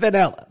live in a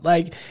vanilla,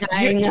 right?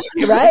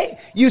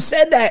 You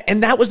said that,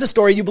 and that was the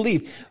story you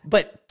believed.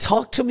 But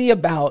talk to me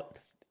about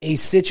a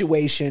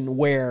situation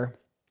where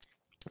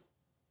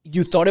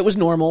you thought it was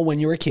normal when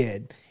you were a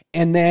kid,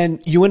 and then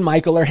you and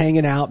Michael are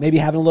hanging out, maybe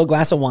having a little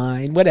glass of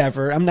wine,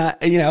 whatever. I'm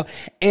not,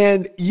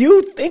 and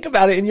you think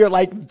about it and you're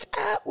like,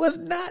 that was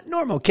not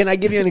normal. Can I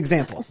give you an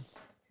example?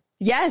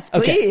 Yes,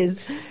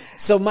 please. Okay.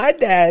 So my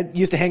dad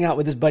used to hang out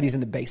with his buddies in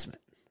the basement.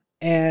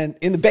 And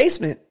in the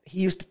basement, he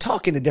used to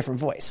talk in a different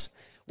voice.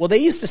 Well, they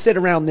used to sit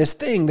around this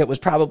thing that was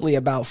probably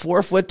about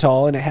 4 foot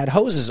tall, and it had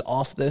hoses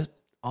off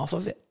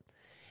of it.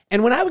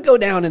 And when I would go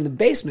down in the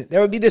basement,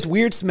 there would be this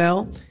weird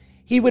smell.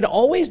 He would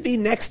always be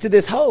next to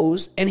this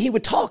hose, and he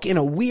would talk in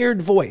a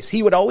weird voice.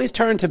 He would always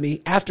turn to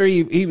me after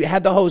he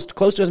had the hose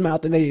close to his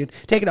mouth, and then he'd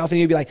take it off, and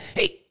he'd be like,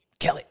 "Hey,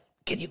 Kelly,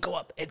 can you go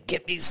up and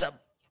get me some?"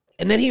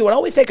 And then he would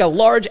always take a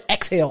large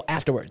exhale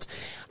afterwards.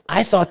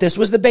 I thought this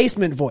was the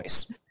basement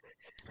voice.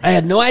 I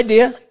had no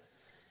idea.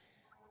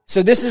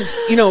 So this is,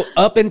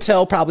 up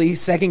until probably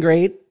second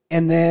grade.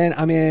 And then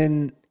I'm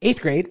in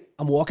 8th grade.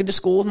 I'm walking to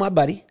school with my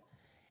buddy,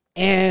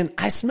 and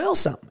I smell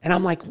something. And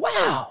I'm like,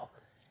 wow,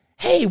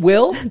 hey,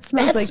 Will,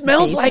 that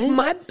smells like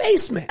my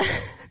basement.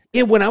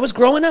 When I was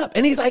growing up.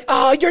 And he's like,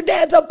 oh, your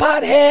dad's a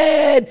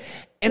pothead.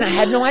 And I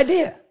had no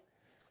idea.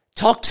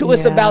 Talk to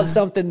us about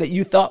something that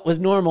you thought was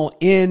normal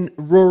in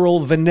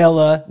rural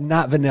vanilla,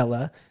 not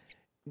vanilla.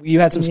 You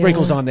had some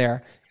sprinkles on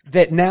there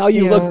that now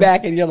you look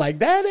back and you're like,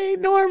 that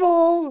ain't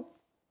normal.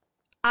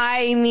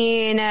 I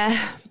mean,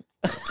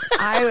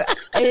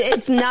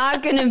 it's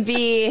not going to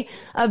be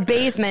a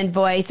basement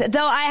voice,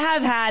 though I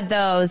have had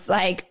those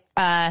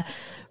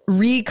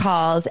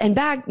recalls. And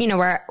back,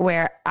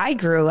 where I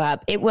grew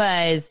up, it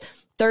was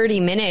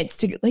 30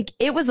 minutes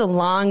it was a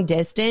long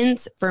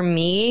distance for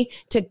me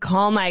to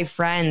call my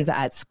friends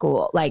at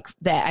school,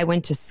 that I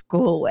went to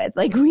school with.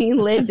 We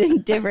lived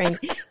in different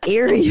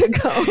area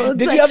codes.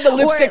 Did you have the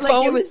lipstick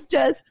phone? It was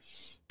just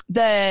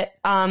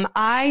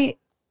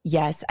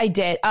yes, I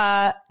did.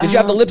 Did you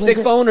have the lipstick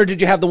phone, or did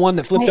you have the one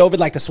that flipped over,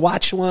 like the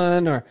Swatch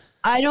one, or?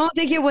 I don't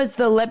think it was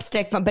the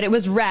lipstick phone, but it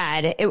was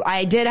red.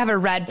 I did have a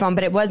red phone,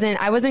 but I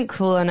wasn't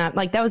cool enough.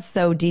 That was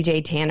so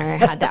DJ Tanner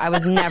had that. I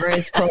was never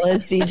as cool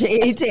as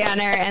DJ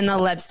Tanner and the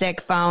lipstick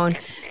phone.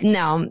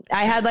 No,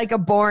 I had a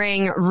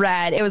boring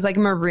red. It was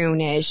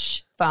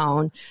maroonish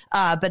phone.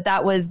 But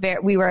that was so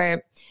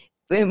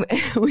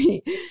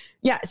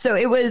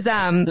it was,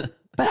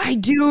 but I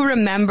do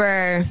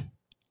remember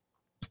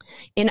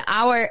in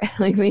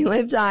we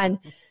lived on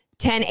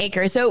 10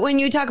 acres. So when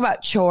you talk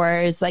about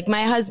chores,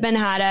 my husband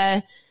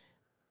had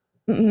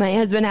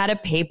a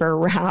paper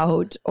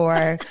route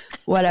or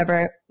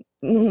whatever.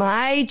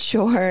 My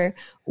chore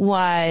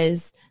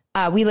was,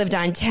 we lived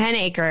on 10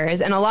 acres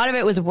and a lot of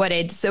it was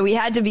wooded. So we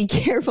had to be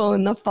careful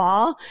in the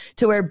fall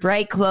to wear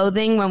bright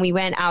clothing when we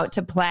went out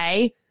to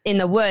play in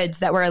the woods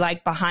that were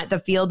behind the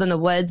field in the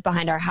woods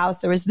behind our house.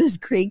 There was this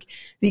creek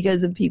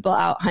because of people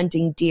out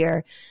hunting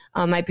deer.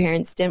 My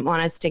parents didn't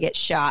want us to get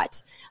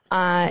shot,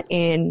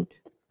 in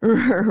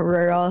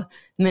rural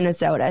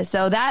Minnesota.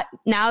 So that,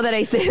 now that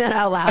I say that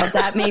out loud,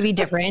 that may be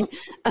different.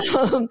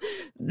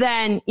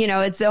 Then,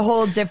 it's a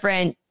whole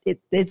different,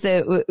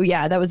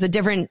 that was a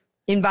different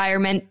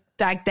environment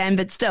back then,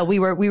 but still we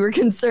were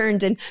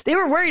concerned, and they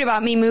were worried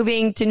about me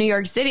moving to New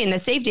York City and the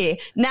safety.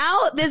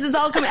 Now this is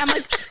all coming. I'm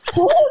like,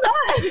 hold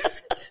on.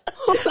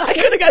 I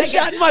could have got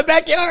shot in my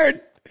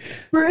backyard.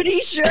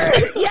 Pretty sure.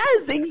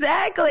 Yes,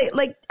 exactly.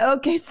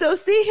 Okay, so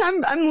see,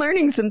 I'm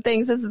learning some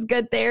things. This is a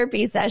good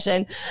therapy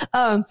session.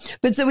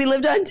 But so we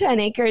lived on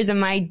 10 acres,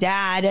 and my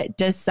dad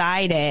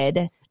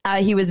decided,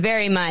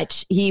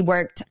 he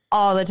worked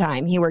all the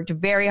time. He worked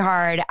very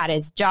hard at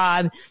his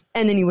job,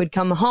 and then he would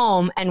come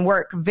home and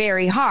work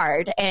very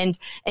hard. And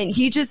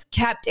he just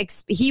kept,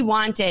 he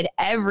wanted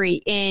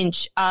every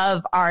inch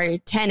of our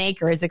 10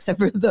 acres, except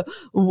for the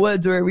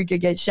woods where we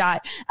could get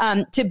shot,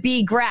 to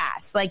be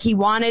grass. He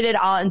wanted it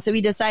all. And so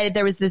we decided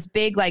there was this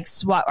big,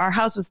 swap. Our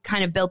house was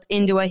kind of built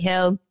into a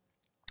hill.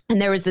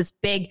 And there was this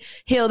big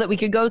hill that we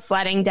could go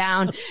sledding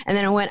down, and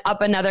then it went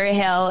up another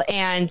hill.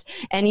 And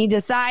he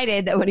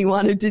decided that what he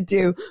wanted to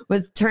do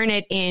was turn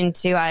it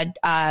into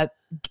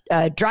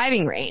a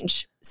driving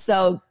range.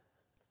 So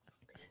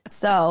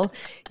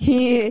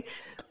he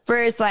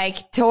first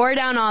tore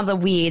down all the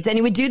weeds, and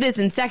he would do this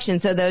in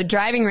sections. So the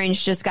driving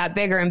range just got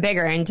bigger and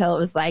bigger until it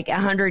was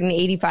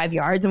 185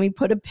 yards, and we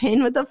put a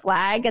pin with a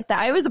flag at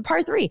that. It was a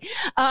par 3.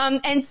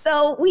 And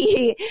so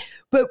he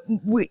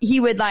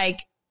would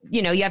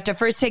you have to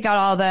first take out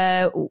all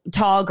the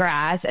tall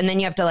grass, and then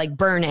you have to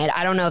burn it.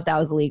 I don't know if that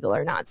was legal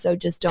or not. So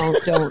just don't,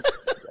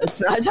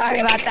 let's not talk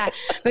about that.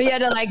 But you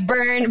had to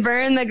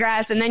burn the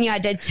grass, and then you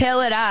had to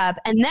till it up.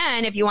 And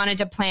then if you wanted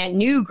to plant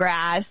new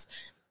grass,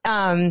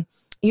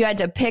 you had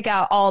to pick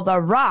out all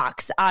the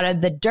rocks out of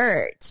the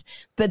dirt.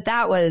 But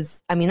that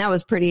was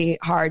pretty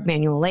hard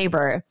manual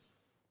labor.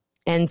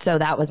 And so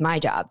that was my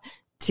job,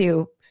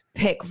 to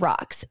pick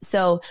rocks.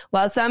 So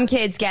while some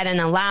kids get an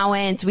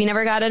allowance, we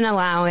never got an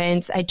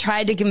allowance. I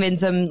tried to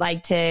convince them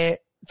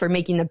for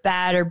making the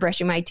bed or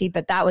brushing my teeth,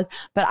 but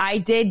I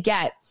did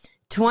get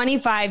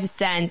 25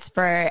 cents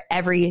for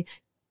every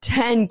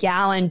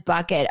 10-gallon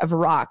bucket of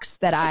rocks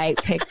that I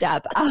picked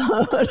up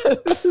out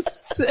of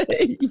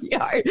the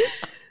yard.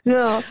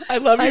 No, I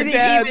love your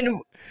dad.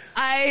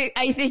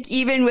 I think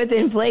even with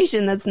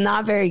inflation, that's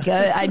not very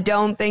good. I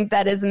don't think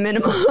that is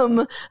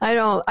minimum.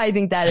 I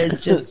think that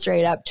is just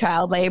straight up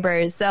child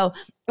labor. So,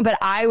 but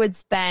I would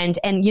spend,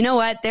 and you know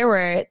what?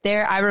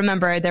 I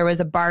remember there was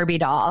a Barbie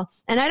doll,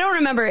 and I don't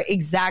remember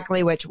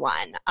exactly which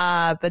one,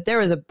 but there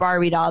was a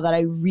Barbie doll that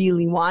I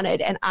really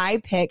wanted, and I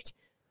picked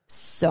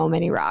so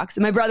many rocks.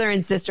 And my brother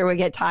and sister would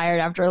get tired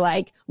after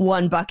like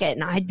one bucket,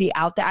 and I'd be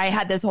out there. I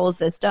had this whole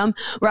system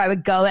where I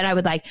would go and I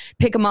would like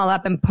pick them all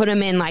up and put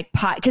them in like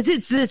pot, because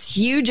it's this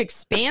huge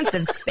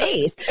expansive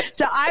space.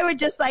 So I would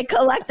just like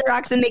collect the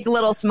rocks and make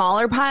little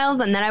smaller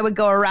piles, and then I would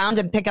go around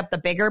and pick up the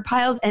bigger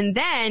piles, and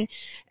then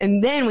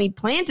we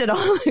planted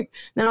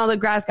then all the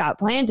grass got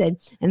planted,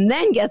 and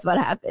then guess what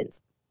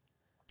happens?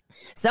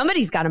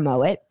 Somebody's got to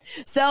mow it.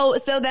 So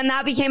then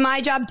that became my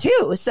job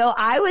too. So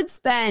I would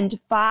spend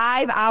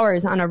 5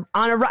 hours on a,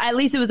 at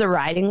least it was a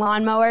riding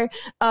lawnmower,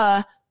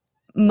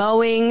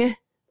 mowing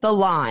the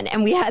lawn.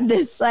 And we had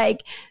this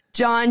like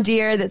John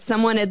Deere that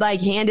someone had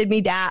like handed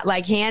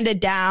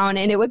down,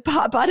 and it would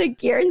pop out of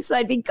gear. And so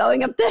I'd be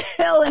going up the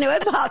hill and it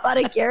would pop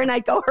out of gear, and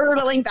I'd go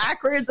hurtling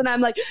backwards, and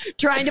I'm like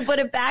trying to put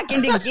it back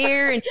into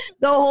gear. And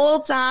the whole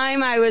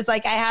time I was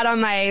like, I had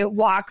on my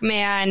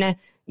Walkman,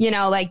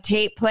 like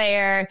tape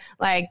player,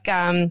 like,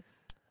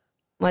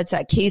 what's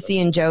that? Casey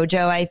and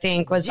JoJo, I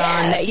think, was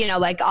on,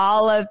 like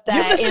all of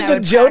that. You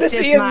listened to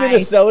Jodeci in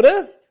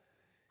Minnesota?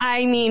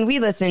 I mean, we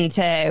listened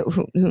to,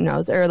 who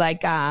knows, or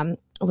like,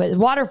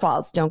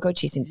 waterfalls. Don't go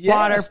chasing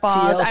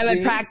waterfalls. TLC. I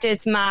would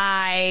practice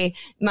my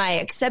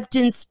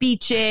acceptance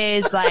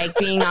speeches, like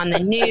being on the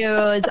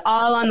news,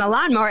 all on the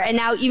lawnmower. And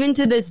now even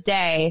to this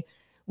day,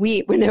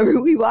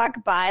 whenever we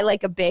walk by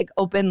like a big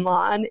open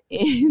lawn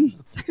in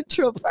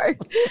Central Park,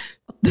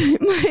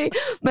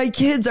 my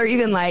kids are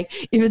even like,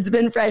 if it's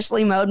been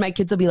freshly mowed, my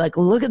kids will be like,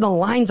 look at the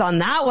lines on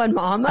that one,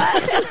 Mama.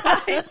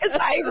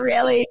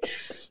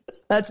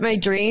 That's my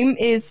dream,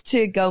 is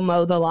to go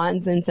mow the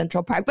lawns in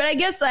Central Park. But I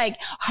guess like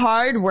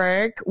hard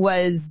work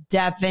was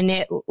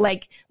definite,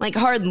 like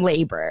hard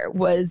labor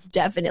was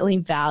definitely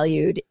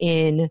valued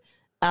in,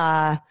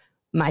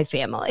 my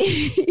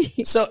family.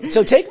 So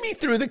take me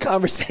through the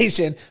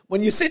conversation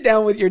when you sit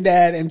down with your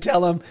dad and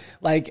tell him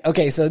like,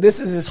 okay, so this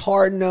is his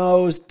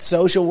hard-nosed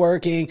social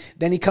working.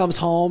 Then he comes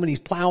home and he's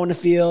plowing the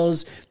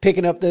fields,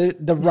 picking up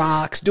the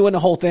rocks, doing the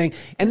whole thing.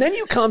 And then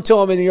you come to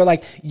him and you're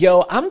like,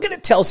 yo, I'm going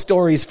to tell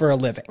stories for a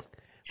living.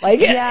 Like,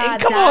 yeah,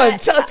 come on,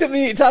 talk to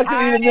me in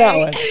that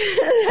one.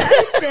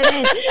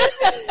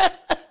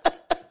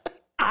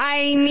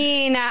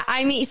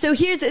 I mean, so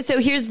here's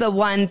the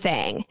one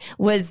thing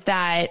was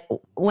that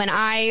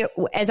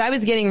as I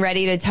was getting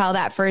ready to tell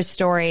that first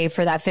story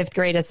for that 5th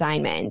grade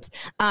assignment,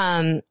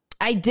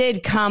 I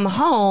did come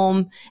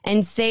home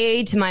and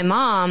say to my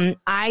mom,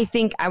 I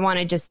think I want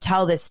to just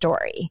tell this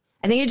story.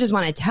 I think I just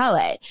want to tell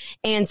it.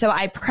 And so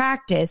I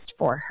practiced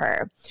for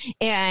her,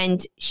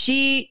 and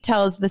she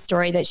tells the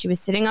story that she was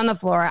sitting on the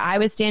floor. I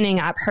was standing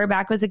up. Her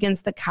back was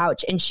against the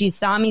couch, and she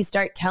saw me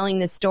start telling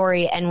the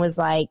story and was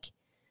like,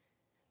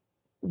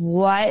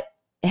 what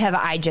have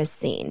I just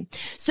seen?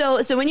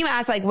 So when you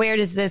ask like, where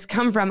does this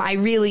come from? I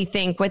really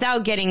think,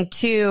 without getting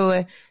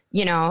too,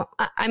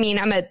 I mean,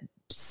 I'm a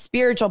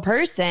spiritual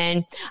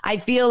person. I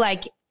feel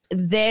like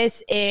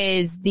this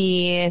is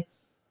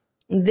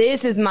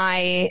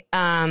my,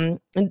 I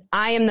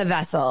am the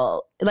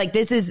vessel. Like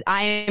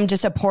I am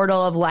just a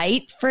portal of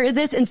light for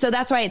this. And so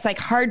that's why it's like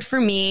hard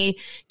for me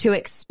to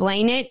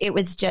explain it. It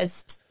was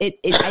just,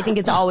 I think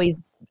it's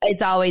always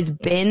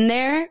been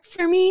there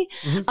for me.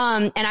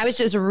 Mm-hmm. And I was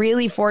just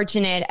really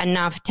fortunate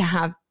enough to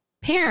have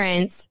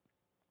parents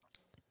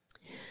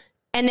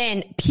and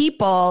then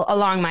people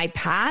along my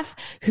path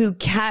who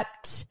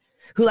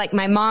like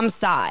my mom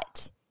saw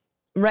it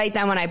right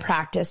then when I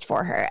practiced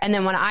for her. And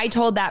then when I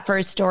told that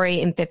first story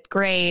in 5th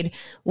grade,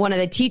 one of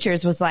the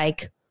teachers was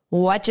like,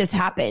 what just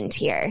happened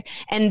here?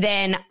 And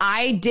then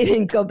I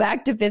didn't go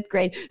back to 5th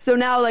grade. So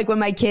now like when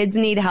my kids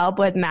need help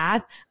with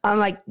math, I'm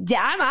like,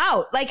 yeah, I'm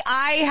out. Like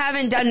I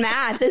haven't done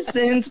math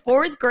since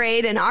 4th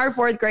grade, and our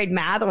 4th grade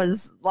math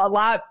was a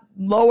lot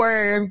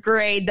lower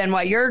grade than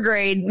what your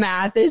grade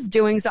math is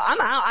doing. So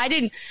I'm out.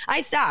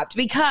 I stopped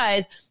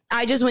because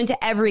I just went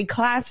to every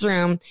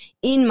classroom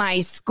in my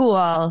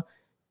school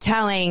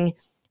telling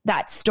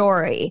that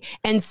story.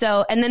 And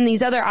then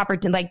these other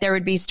opportunities, like there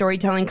would be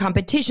storytelling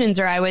competitions,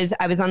 or I was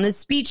on the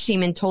speech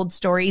team and told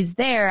stories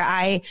there.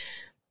 I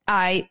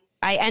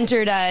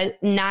entered a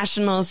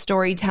national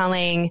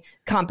storytelling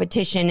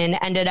competition and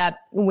ended up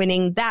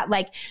winning that.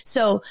 Like,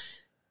 so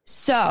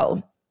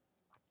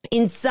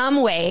in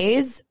some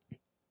ways,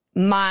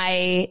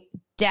 my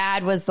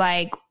dad was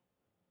like,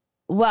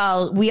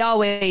 well, we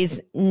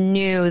always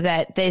knew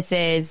that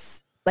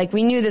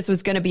we knew this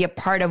was going to be a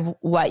part of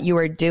what you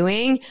were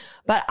doing,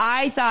 but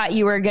I thought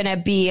you were going to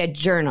be a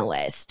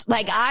journalist.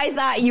 Like, I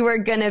thought you were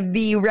going to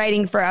be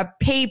writing for a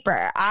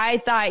paper. I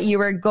thought you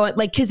were going,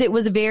 like, cause it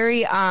was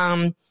very,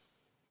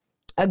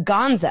 a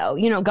Gonzo,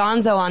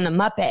 Gonzo on the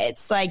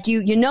Muppets. Like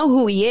you know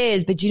who he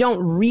is, but you don't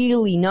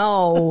really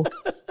know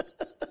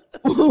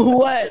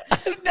what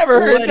I've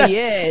never heard what that. he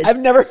is. I've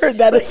never heard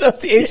that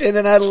association,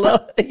 and I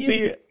love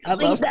you. I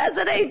love that's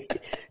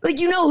what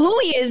you know who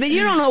he is, but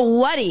you don't know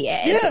what he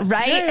is,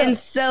 right? Yeah. And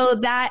so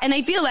and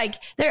I feel like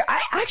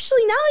I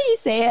actually, now that you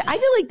say it, I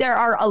feel like there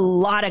are a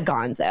lot of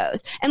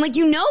Gonzos, and like,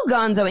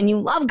 Gonzo and you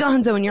love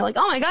Gonzo and you're like,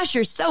 oh my gosh,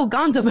 you're so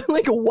Gonzo, but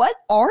like, what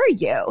are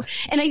you?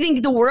 And I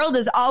think the world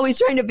is always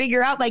trying to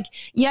figure out like,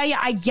 yeah,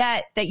 I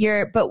get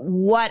that but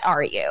what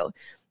are you?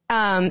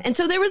 And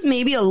so there was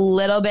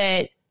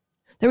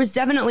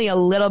definitely a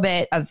little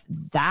bit of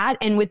that.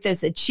 And with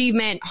this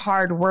achievement,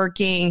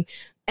 hardworking.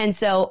 And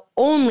so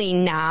only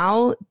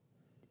now,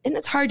 and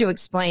it's hard to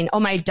explain. Oh,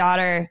 my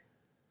daughter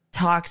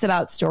talks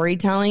about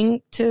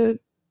storytelling to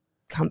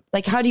come.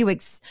 Like, how do you,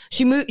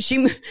 she moved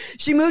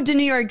to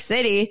New York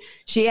City.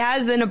 She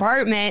has an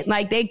apartment,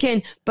 like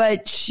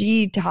but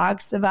she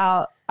talks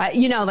about,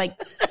 like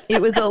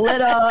it was a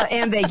little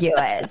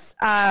ambiguous.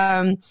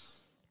 And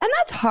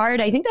that's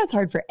hard. I think that's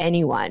hard for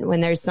anyone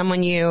when there's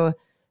someone you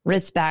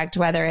respect,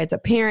 whether it's a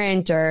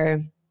parent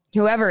or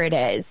whoever it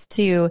is,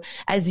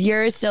 as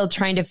you're still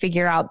trying to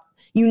figure out,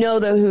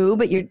 the who,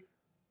 but you're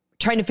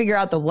trying to figure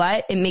out the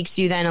what. It makes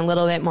you then a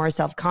little bit more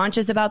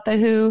self-conscious about the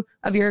who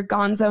of your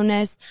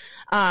gonzo-ness.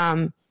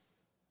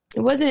 It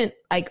wasn't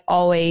like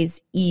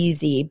always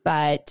easy,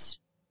 but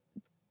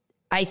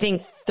I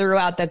think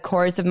throughout the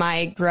course of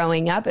my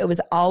growing up, it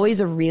was always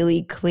a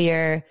really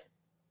clear,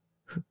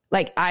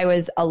 like I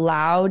was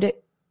allowed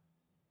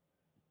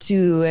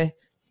to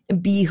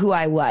be who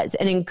I was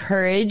and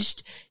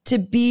encouraged to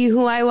be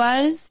who I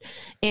was.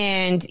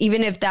 And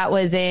even if that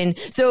was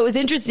so it was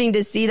interesting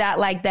to see that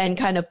like then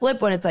kind of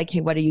flip when it's like,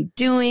 hey, what are you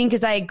doing?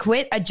 Because I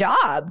quit a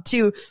job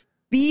to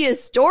be a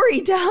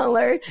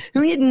storyteller.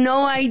 And we had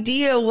no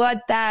idea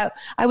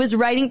I was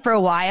writing for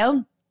a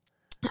while.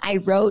 I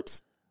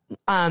wrote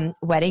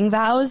wedding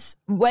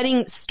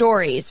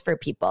stories for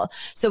people.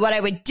 So what I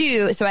would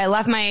do, I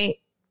left my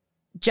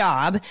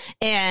job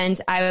and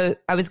I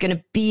was going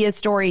to be a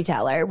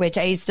storyteller, which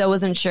I still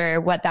wasn't sure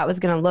what that was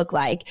going to look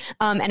like.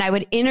 And I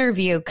would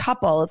interview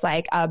couples,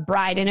 like a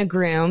bride and a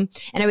groom,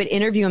 and I would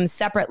interview them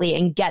separately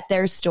and get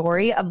their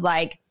story of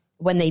like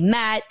when they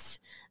met,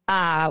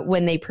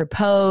 when they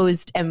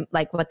proposed, and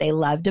like what they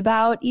loved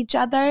about each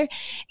other.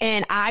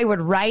 And I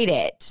would write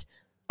it,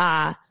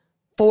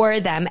 for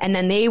them. And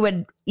then they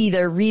would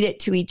either read it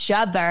to each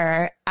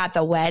other at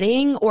the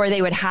wedding, or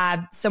they would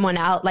have someone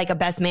else, like a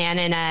best man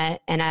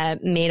and a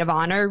maid of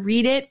honor,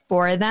 read it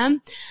for them.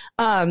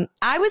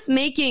 I was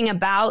making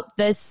about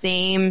the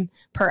same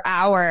per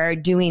hour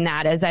doing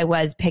that as I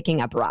was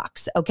picking up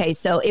rocks. Okay.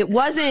 So it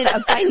wasn't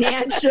a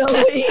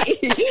financially,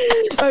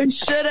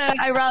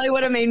 I probably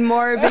would have made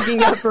more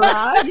picking up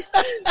rocks.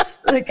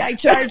 Like I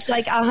charged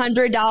like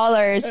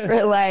 $100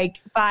 for like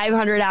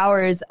 500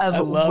 hours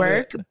of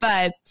work,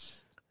 but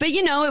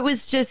it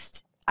was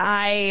just,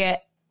 I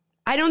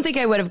don't think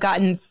I would have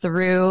gotten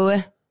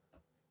through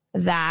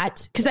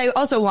that because I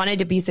also wanted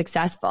to be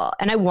successful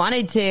and I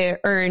wanted to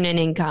earn an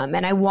income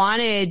and I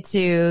wanted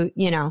to,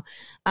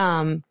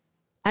 I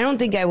don't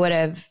think I would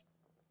have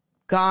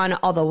gone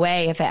all the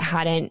way if I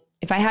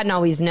hadn't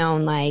always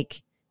known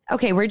like,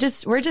 okay, we're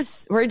just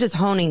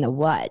honing the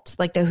what,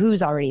 like the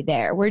who's already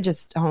there. We're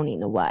just honing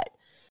the what.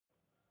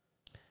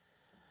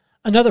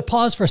 Another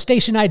pause for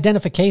station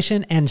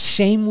identification and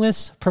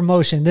shameless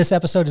promotion. This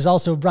episode is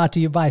also brought to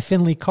you by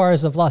Finley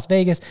Cars of Las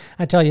Vegas.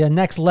 I tell you,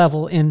 next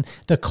level in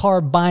the car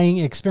buying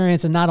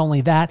experience. And not only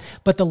that,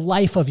 but the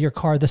life of your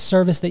car, the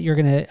service that you're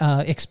going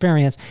to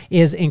experience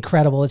is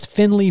incredible. It's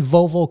Finley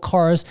Volvo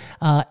Cars,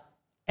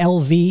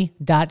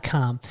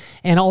 LV.com.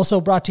 And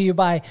also brought to you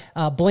by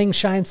Bling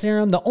Shine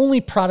Serum, the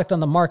only product on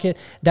the market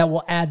that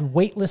will add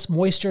weightless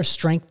moisture,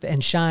 strength,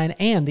 and shine,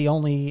 and the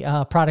only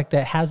product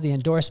that has the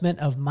endorsement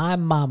of my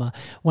mama.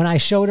 When I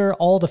showed her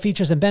all the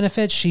features and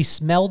benefits, she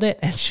smelled it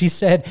and she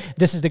said,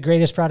 this is the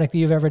greatest product that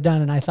you've ever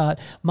done. And I thought,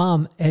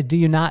 Mom, do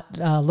you not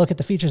look at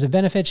the features and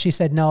benefits? She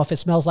said, no, if it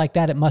smells like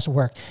that, it must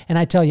work. And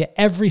I tell you,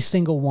 every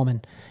single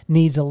woman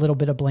needs a little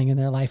bit of bling in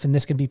their life, and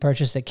this can be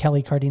purchased at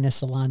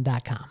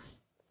kellycardenassalon.com.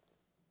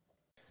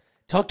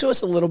 Talk to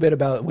us a little bit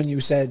about when you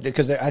said,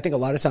 because I think a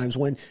lot of times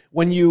when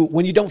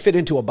you don't fit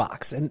into a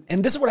box, and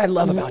this is what I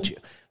love about you.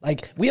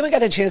 Like, we haven't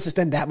got a chance to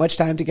spend that much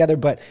time together,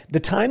 but the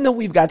time that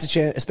we've got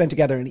to spend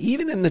together, and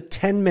even in the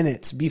 10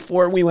 minutes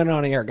before we went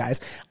on air,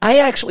 guys, I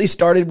actually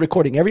started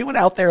recording. Everyone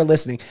out there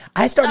listening,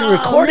 I started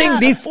recording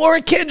before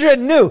Kindra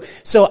knew.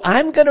 So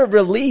I'm going to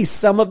release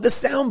some of the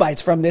sound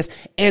bites from this,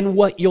 and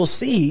what you'll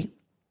see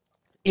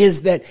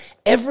is that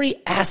every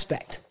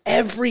aspect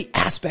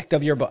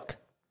of your book,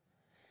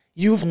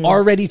 you've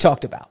already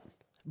talked about,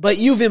 but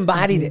you've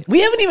embodied it.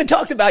 We haven't even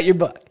talked about your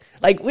book.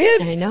 Like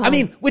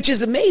which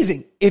is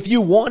amazing. If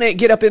you want to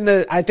get up in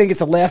I think it's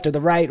the left or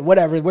the right,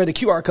 whatever, where the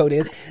QR code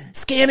is,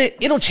 scan it.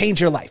 It'll change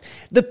your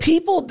life. The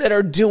people that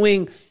are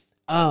doing,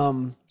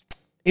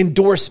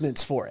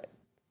 endorsements for it,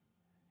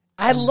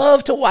 I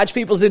love to watch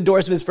people's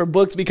endorsements for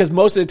books because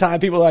most of the time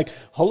people are like,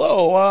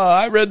 hello,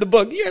 I read the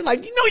book. You're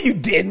like, no, you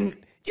didn't.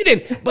 You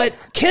didn't. But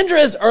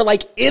Kindra's are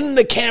like in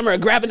the camera,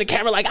 grabbing the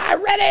camera like, I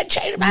read it,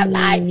 changed my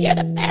life. You're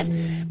the best.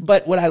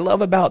 But what I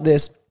love about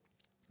this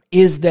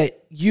is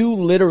that you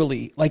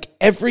literally, like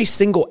every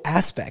single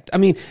aspect. I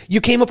mean, you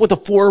came up with a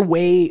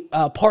 4-way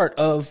part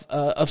of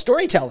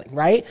storytelling,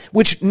 right?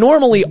 Which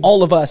normally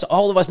all of us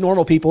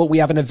normal people, we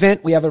have an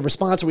event, we have a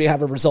response, or we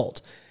have a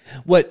result.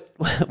 What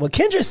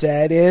Kindra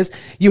said is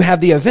you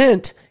have the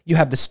event, you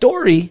have the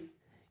story,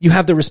 you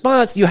have the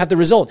response, you have the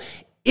result.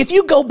 If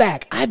you go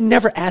back, I've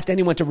never asked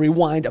anyone to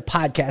rewind a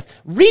podcast.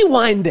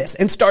 Rewind this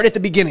and start at the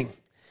beginning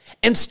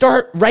and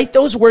write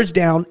those words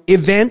down: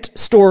 event,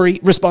 story,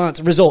 response,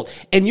 result.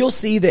 And you'll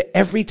see that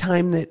every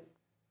time that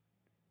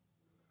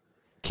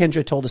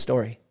Kindra told a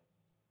story,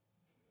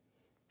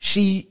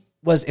 she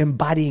was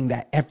embodying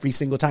that every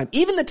single time.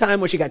 Even the time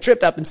when she got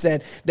tripped up and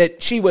said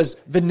that she was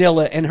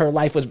vanilla and her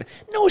life was,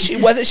 no, she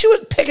wasn't. She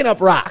was picking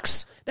up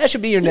rocks. That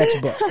should be your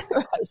next book.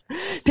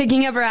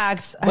 Picking up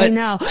rocks. I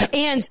know.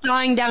 And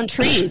sawing down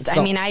trees.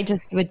 I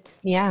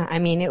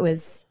mean, it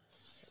was.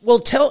 Well,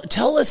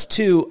 tell us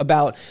too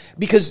about,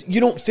 because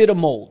you don't fit a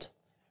mold,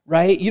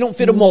 right? You don't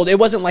fit a mold. It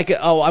wasn't like,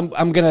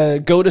 I'm going to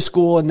go to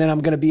school and then I'm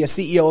going to be a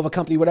CEO of a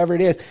company, whatever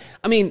it is.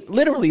 I mean,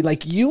 literally,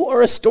 like, you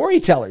are a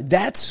storyteller.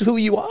 That's who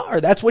you are.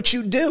 That's what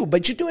you do,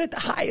 but you do it at the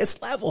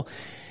highest level.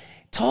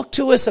 Talk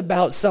to us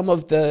about some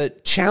of the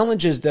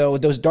challenges, though,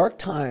 those dark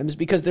times,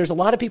 because there's a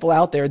lot of people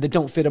out there that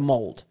don't fit a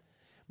mold.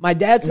 My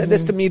dad said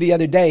this to me the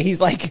other day.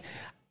 He's like,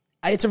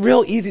 it's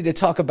real easy to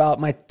talk about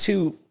my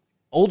 2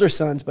 older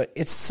sons, but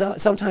it's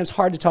sometimes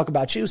hard to talk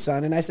about you,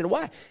 son. And I said,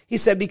 why? He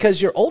said,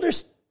 because your older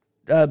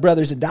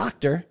brother's a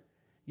doctor,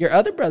 your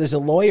other brother's a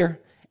lawyer.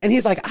 And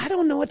he's like, I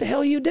don't know what the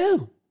hell you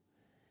do.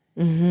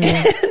 And,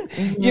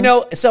 you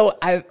know, so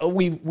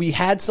we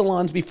had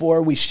salons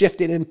before, we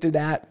shifted into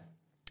that.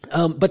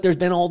 But there's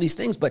been all these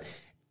things, but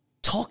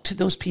talk to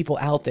those people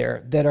out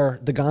there that are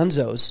the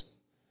gonzos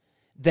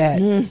that,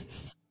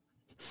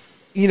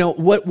 you know,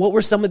 what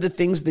were some of the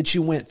things that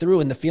you went through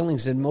and the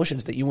feelings and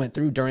emotions that you went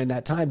through during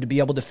that time to be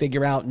able to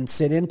figure out and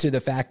sit into the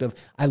fact of,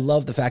 I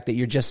love the fact that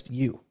you're just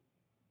you.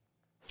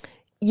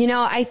 You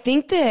know, I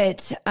think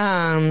that,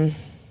 I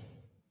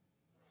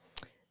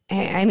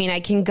mean, I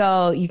can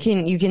go, you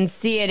can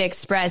see it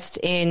expressed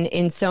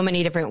in so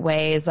many different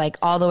ways, like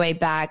all the way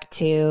back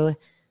to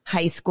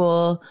high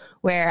school,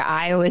 where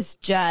I was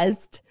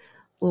just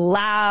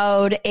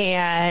loud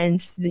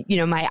and, you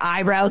know, my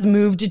eyebrows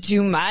moved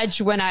too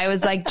much when I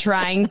was like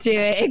trying to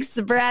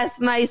express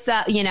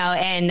myself, you know,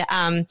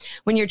 and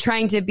when you're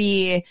trying to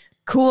be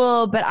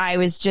cool, but I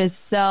was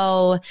just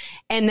so,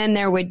 and then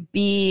there would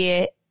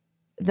be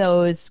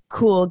those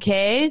cool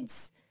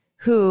kids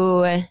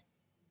who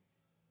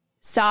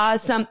saw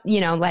some,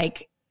 you know,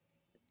 like,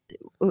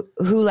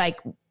 who like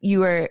you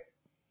were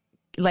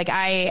like,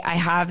 I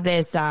have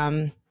this,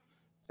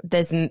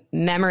 this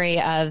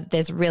memory of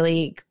this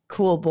really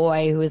cool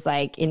boy who was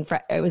like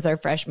it was our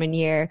freshman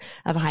year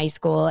of high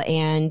school,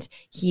 and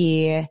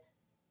he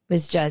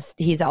was just,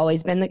 he's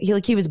always been,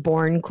 he was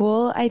born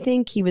cool. I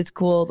think he was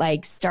cool,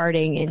 like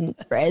starting in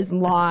for as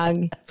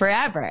long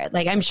forever.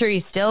 Like, I'm sure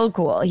he's still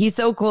cool. He's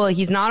so cool.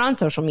 He's not on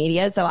social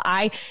media, so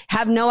I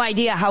have no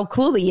idea how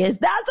cool he is.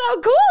 That's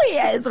how cool he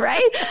is,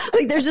 right?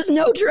 Like, there's just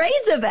no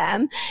trace of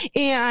him.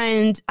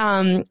 And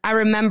I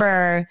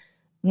remember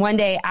one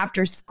day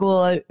after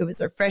school, it was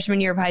our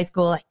freshman year of high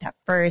school, like that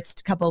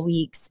first couple of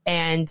weeks.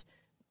 And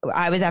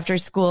I was after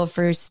school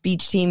for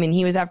speech team and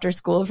he was after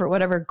school for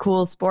whatever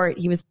cool sport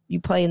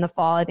you play in the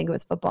fall. I think it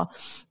was football.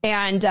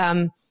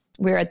 And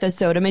we were at the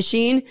soda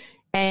machine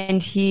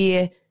and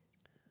he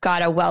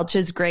got a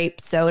Welch's grape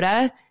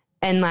soda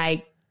and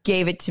like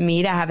gave it to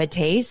me to have a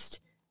taste.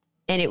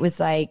 And it was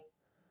like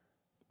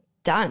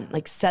done.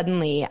 Like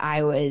suddenly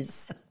I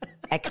was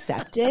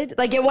accepted.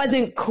 Like, it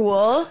wasn't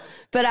cool,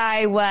 but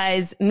I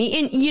was me.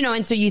 And, you know,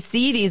 and so you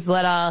see these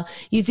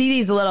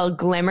little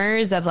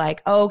glimmers of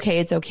like, oh, okay,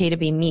 it's okay to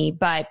be me.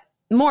 But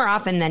more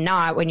often than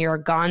not, when you're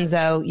a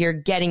gonzo, you're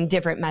getting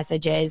different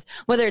messages,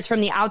 whether it's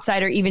from the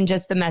outside or even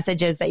just the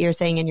messages that you're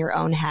saying in your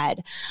own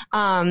head.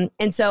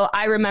 And so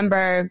I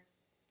remember,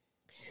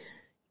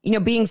 you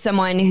know, being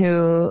someone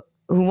who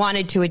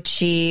wanted to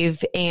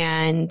achieve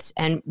and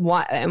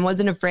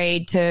wasn't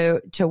afraid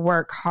to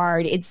work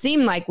hard. It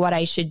seemed like what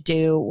I should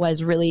do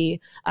was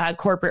really a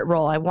corporate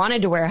role. I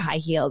wanted to wear high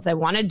heels. I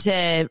wanted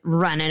to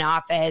run an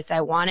office.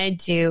 I wanted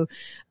to,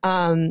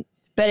 but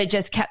it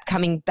just kept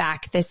coming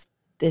back, this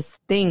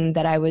thing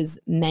that I was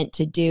meant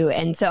to do.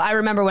 And so I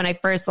remember when I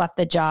first left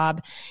the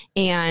job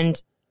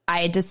and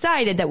I had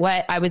decided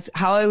that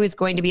how I was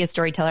going to be a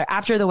storyteller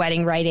after the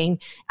wedding writing,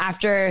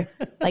 after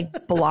like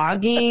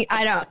blogging.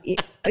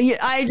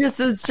 I just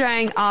was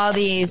trying all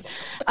these.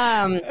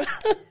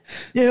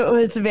 It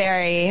was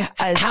very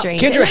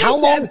strange.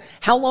 Kindra,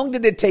 how long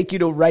did it take you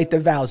to write the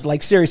vows?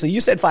 Like, seriously,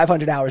 you said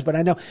 500 hours, but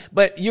I know,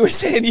 but you were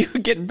saying you were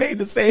getting paid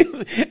the same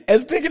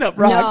as picking up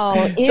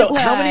rocks. No, so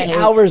how many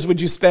hours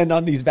would you spend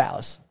on these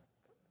vows?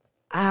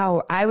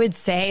 I would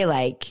say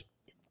like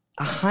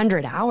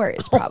 100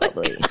 hours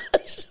probably.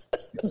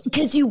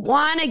 Because you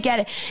want to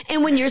get it.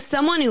 And when you're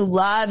someone who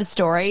loves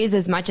stories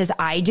as much as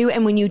I do,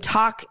 and when you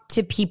talk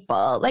to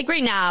people, like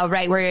right now,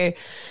 right, where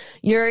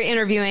you're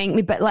interviewing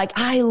me, but like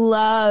I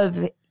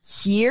love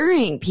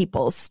hearing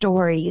people's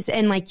stories,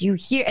 and like you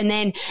hear, and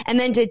then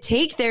to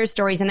take their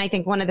stories. And I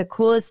think one of the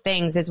coolest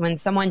things is when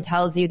someone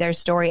tells you their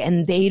story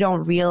and they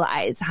don't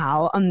realize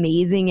how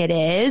amazing it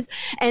is.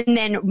 And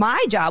then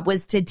my job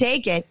was to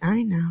take it.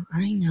 I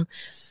know.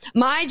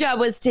 My job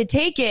was to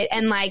take it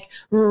and like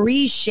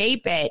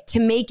reshape it to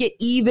make it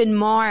even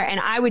more. And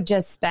I would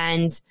just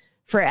spend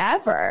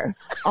forever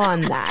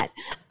on that.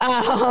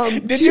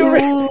 Did you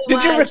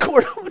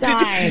record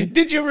them?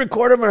 Did you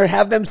record them or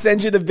have them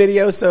send you the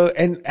video?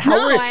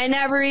 I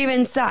never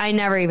even saw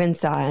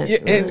it. Yeah,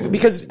 and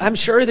because I'm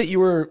sure that you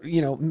were,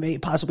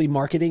 possibly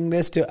marketing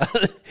this to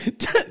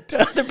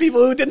other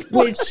people who didn't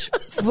watch. Which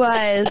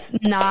was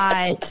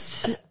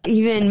not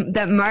even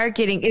that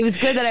marketing. It was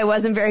good that I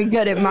wasn't very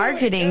good at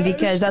marketing,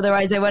 because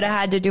otherwise I would have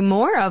had to do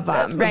more of them.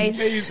 That's right.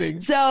 Amazing.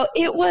 So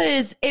it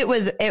was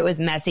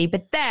messy.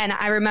 But then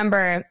I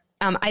remember,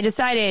 I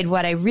decided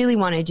what I really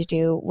wanted to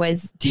do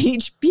was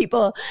teach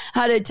people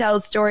how to tell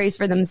stories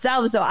for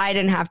themselves, so I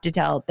didn't have to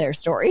tell their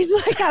stories.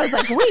 Like I was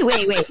like,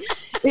 wait.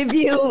 If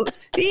you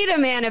feed a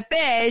man a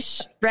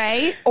fish,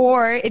 right?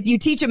 Or if you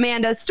teach a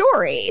man a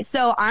story.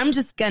 So I'm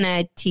just going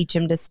to teach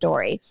him the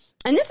story.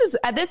 And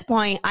at this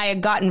point, I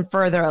had gotten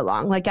further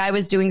along. Like I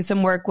was doing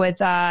some work with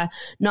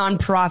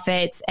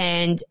nonprofits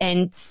and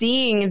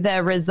seeing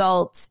the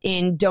results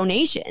in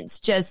donations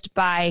just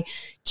by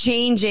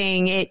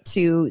changing it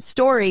to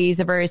stories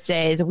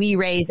versus we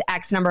raise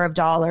X number of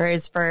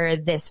dollars for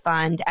this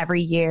fund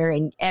every year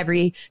and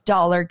every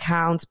dollar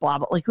counts, blah,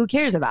 blah. Like who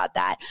cares about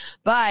that?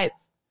 But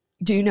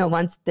do you know,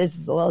 once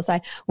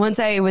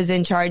I was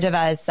in charge of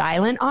a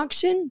silent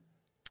auction,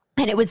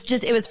 and it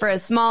was for a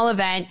small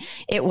event.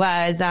 It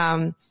was,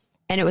 and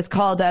it was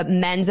called a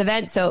men's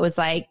event. So it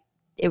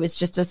was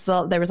just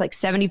there was like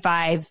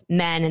 75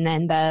 men, and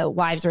then the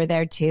wives were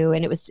there too.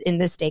 And it was in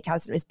this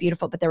steakhouse, and it was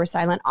beautiful, but there were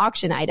silent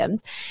auction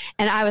items.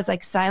 And I was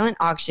like, silent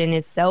auction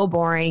is so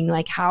boring.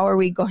 Like, how are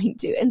we going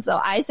to? And so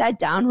I sat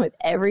down with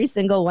every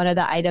single one of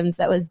the items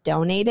that was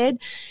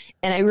donated,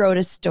 and I wrote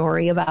a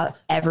story about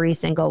every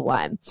single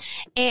one.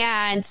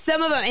 And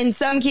some of them, in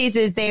some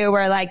cases, they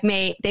were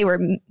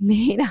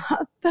made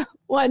up.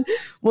 One,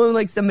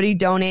 like somebody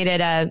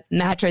donated a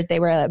mattress. They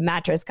were a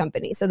mattress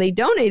company. So they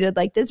donated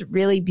like this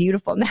really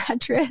beautiful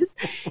mattress.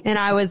 And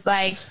I was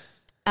like,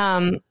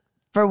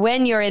 for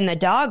when you're in the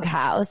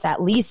doghouse,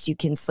 at least you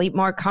can sleep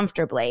more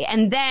comfortably.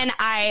 And then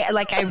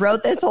I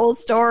wrote this whole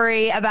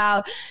story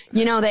about,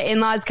 the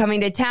in-laws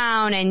coming to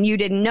town and you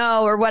didn't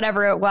know or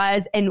whatever it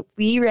was. And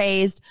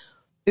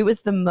it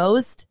was the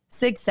most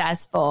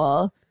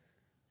successful,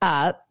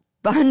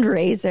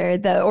 fundraiser,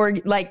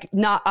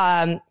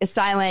 a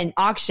silent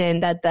auction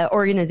that the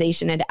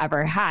organization had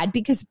ever had,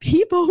 because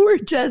people were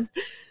just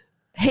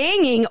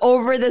hanging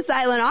over the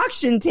silent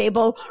auction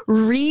table,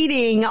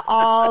 reading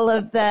all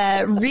of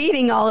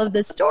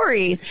the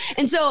stories.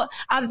 And so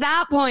at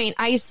that point,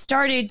 I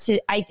started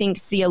to, I think,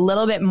 see a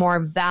little bit more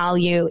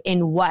value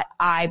in what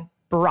I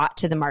brought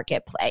to the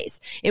marketplace.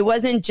 It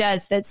wasn't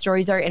just that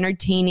stories are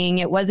entertaining.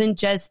 It wasn't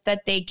just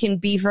that they can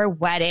be for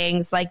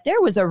weddings. Like there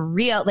was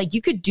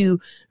you could do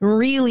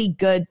really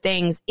good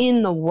things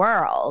in the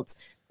world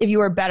if you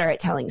were better at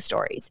telling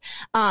stories.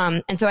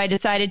 And so I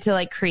decided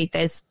to create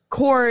this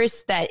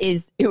course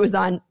it was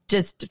on,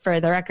 just for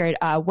the record,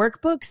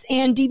 workbooks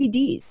and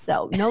DVDs.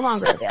 So no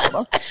longer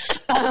available.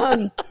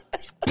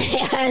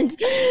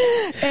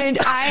 And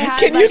I had,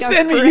 can you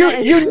send me,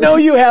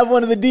 you have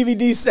one of the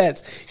DVD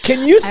sets.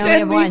 Can you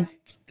send me? One.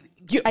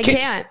 I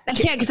can't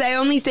because I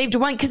only saved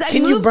one because I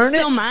moved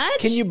so much.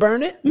 Can you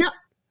burn it? No.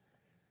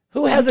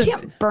 Who has a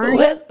DVD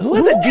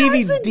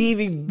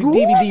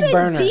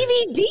burner?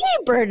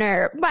 DVD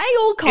burner. My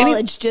old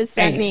college just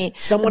sent me.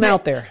 Someone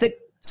out there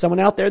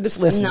that's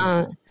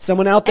listening.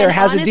 Someone out there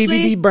has honestly, a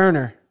DVD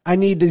burner. I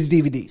need these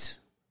DVDs.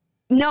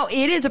 No,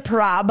 it is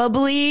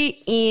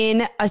probably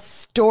in a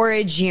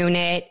storage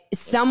unit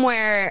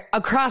somewhere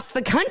across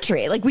the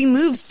country. Like we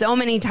moved so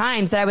many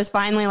times that I was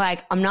finally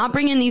like, I'm not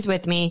bringing these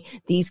with me.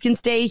 These can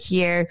stay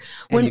here.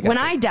 When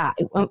I die,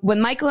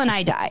 when Michael and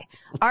I die,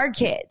 our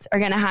kids are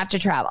going to have to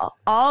travel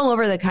all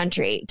over the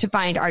country to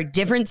find our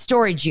different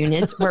storage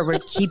units where we're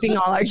keeping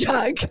all our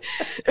junk.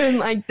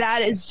 And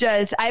that is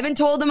just, I haven't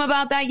told them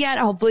about that yet.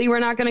 Hopefully we're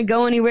not going to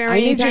go anywhere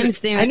anytime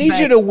soon. I need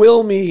you to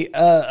will me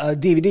a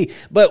DVD.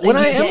 But what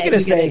I am going to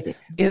say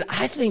is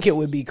I think it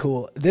would be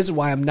cool. This is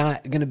why I'm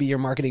not going to be your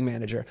marketing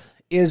manager,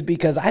 is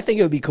because I think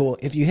it would be cool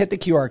if you hit the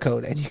QR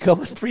code and you go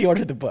and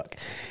pre-order the book.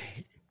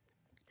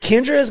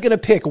 Kindra is going to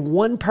pick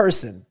one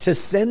person to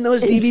send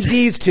those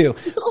DVDs to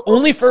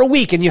only for a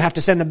week, and you have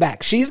to send them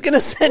back. She's going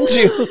to send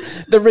you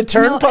the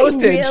return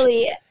postage.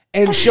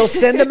 And she'll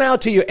send them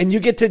out to you, and you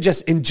get to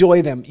just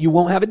enjoy them. You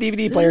won't have a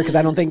DVD player because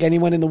I don't think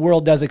anyone in the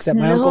world does except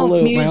my Uncle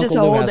Lou. My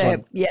Uncle Lou has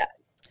one. Yeah.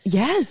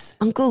 Yes,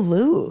 Uncle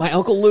Lou. My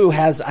Uncle Lou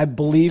I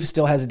believe,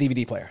 still has a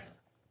DVD player.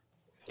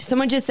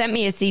 someone just sent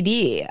me a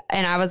CD,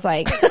 and I was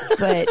like,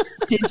 but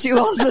did you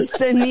also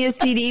send me a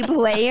CD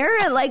player?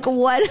 Like,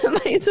 what am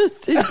I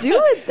supposed to do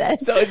with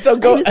this? So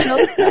go. I'm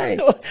so sorry.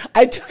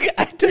 I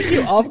took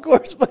you off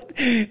course, but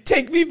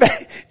take me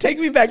back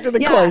to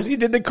the course. You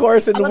did the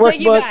course and the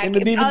workbook and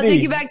the DVD. I'll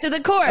take you back to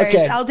the course.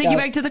 Okay. I'll take you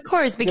back to the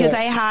course because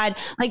I had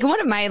like one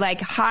of my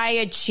like high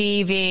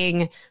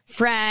achieving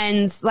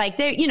friends, like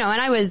they, you know,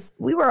 and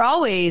we were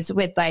always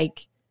with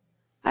like,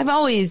 I've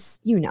always,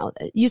 you know,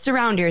 you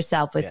surround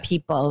yourself with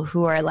people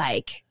who are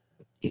like,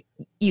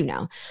 you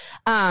know.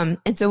 And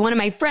so one of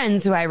my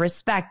friends who I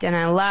respect and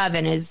I love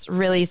and is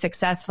really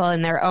successful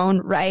in their own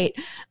right,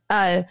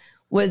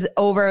 was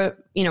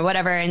over, you know,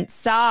 whatever, and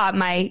saw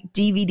my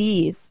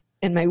DVDs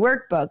and my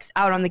workbooks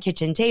out on the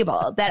kitchen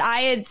table that I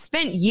had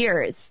spent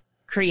years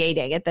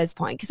creating at this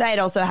point. Cause I had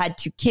also had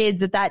 2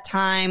 kids at that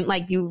time.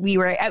 Like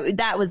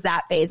that was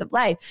that phase of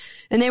life.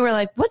 And they were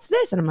like, what's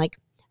this? And I'm like,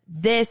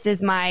 this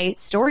is my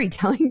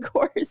storytelling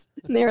course.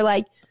 And they were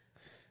like,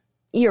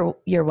 your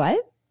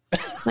what?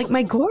 Like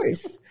my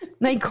course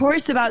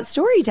about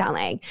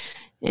storytelling.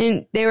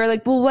 And they were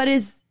like, well, what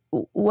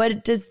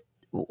does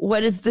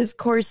this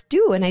course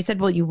do? And I said,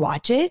 well, you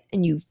watch it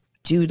and you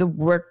do the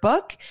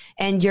workbook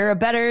and you're a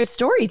better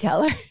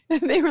storyteller.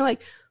 And they were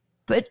like,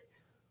 but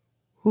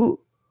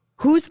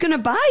who's going to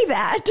buy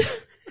that?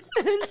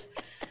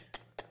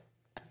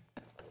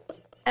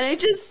 And I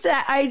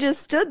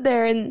just stood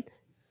there and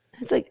I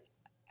was like,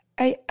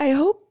 I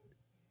hope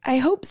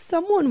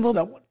someone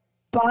will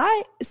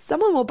buy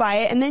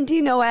it. And then do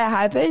you know what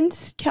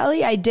happened,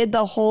 Kelly? I did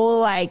the whole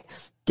like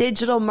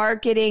digital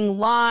marketing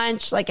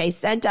launch. Like I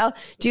sent out,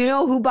 do you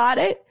know who bought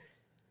it?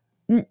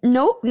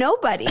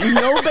 Nobody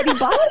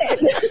bought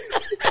it.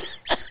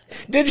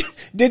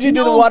 Did you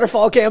do the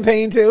waterfall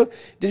campaign too?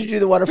 Did you do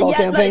the waterfall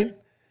campaign? Like,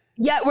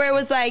 yeah, where it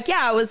was like,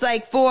 I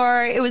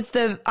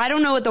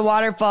don't know what the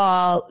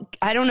waterfall,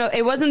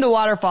 it wasn't the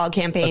waterfall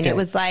campaign. Okay. It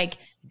was like,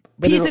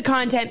 piece of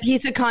content,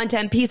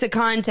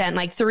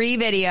 like 3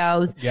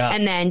 videos,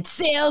 and then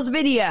sales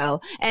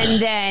video,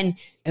 and then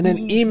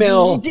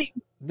email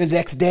the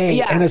next day.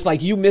 Yeah. And it's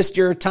like, you missed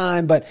your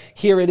time, but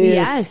here it is.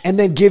 Yes. And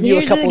then give you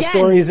a couple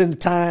stories in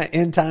time.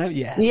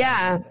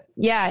 Yes.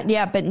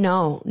 Yeah. But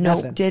no,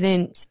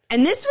 didn't.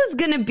 And this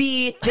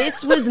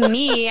was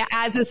me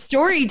as a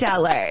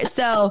storyteller.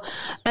 So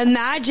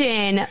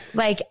imagine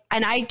like,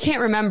 and I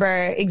can't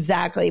remember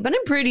exactly, but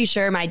I'm pretty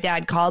sure my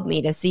dad called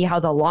me to see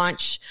how the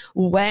launch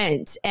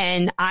went.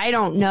 And I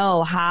don't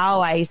know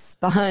how I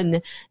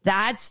spun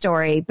that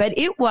story, but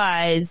it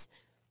was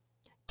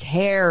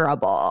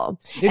terrible.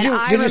 Did you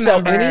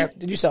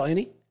sell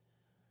any?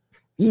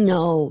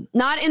 No,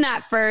 not in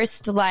that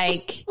first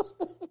like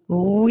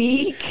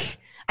week.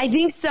 I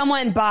think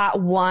someone bought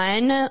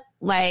one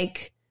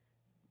like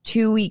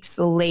 2 weeks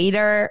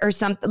later or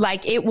something.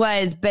 Like it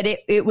was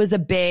a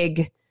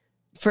big,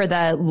 for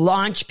the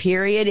launch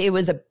period, it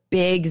was a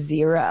big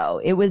 0.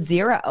 It was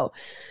 0.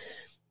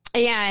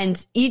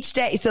 And each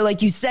day, so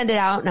like you send it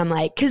out and I'm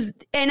like,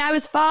 and I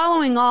was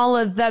following all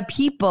of the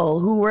people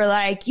who were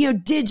like, you know,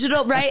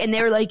 digital, right? And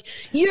they were like,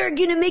 you're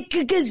going to make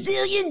 $1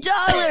 gazillion.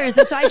 And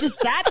so I just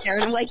sat there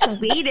and like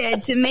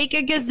waited to make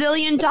 $1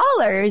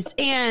 gazillion.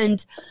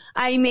 And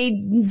I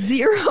made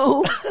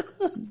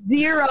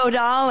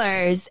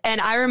 $0.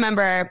 And I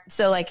remember,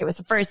 so like it was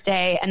the first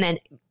day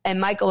and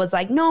Michael was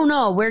like,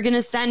 no, we're going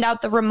to send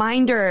out the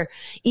reminder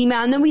email.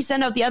 And then we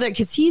send out the other,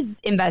 cause he's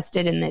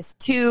invested in this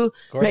too,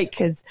 right?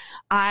 Cause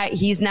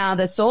he's now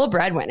the sole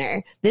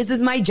breadwinner. This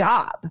is my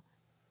job,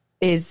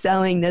 is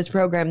selling this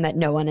program that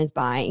no one is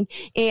buying.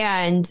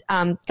 And,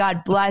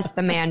 God bless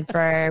the man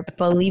for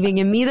believing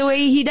in me the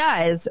way he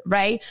does.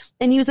 Right.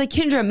 And he was like,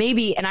 Kindra,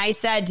 maybe. And I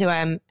said to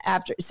him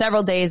after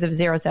several days of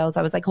 0 sales,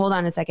 I was like, hold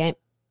on a second.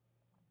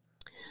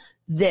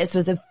 This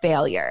was a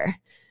failure.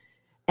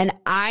 And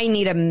I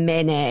need a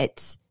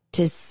minute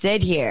to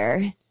sit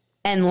here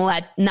and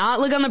not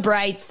look on the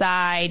bright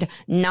side,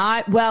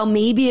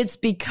 maybe it's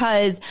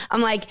because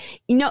I'm like,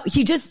 you know,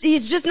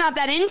 he's just not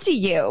that into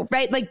you,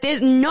 right? Like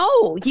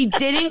he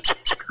didn't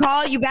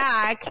call you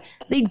back.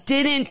 They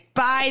didn't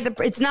buy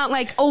it's not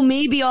like, oh,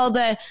 maybe all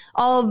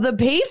of the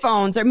pay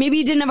phones, or maybe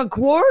he didn't have a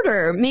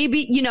quarter.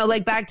 Maybe, you know,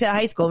 like back to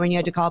high school when you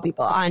had to call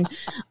people on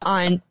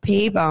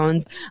pay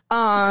phones.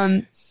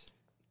 But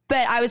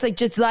I was like,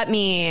 just let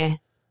me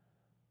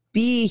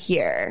be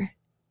here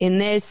in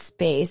this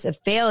space of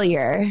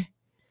failure,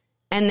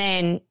 and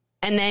then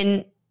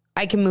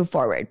I can move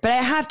forward, but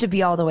I have to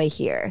be all the way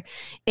here.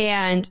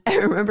 And I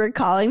remember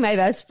calling my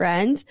best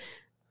friend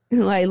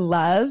who I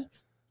love,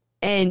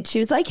 and she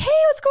was like, hey,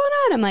 what's going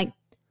on? I'm like,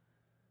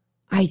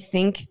 I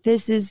think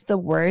this is the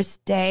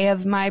worst day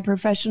of my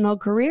professional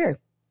career.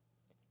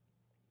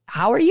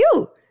 How are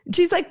you?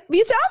 She's like,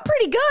 you sound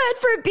pretty good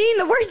for it being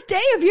the worst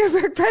day of your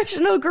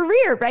professional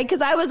career, right?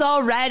 Because I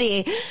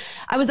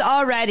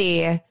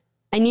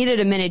needed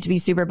a minute to be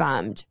super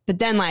bummed. But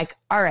then like,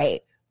 all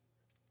right,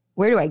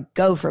 where do I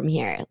go from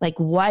here? Like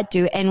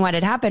and what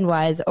had happened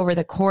was, over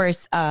the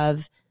course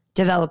of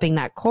developing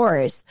that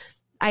course,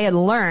 I had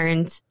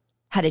learned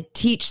how to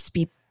teach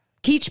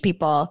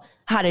people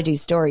how to do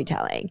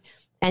storytelling.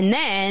 And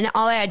then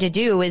all I had to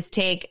do was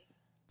take,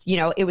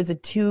 it was a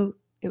two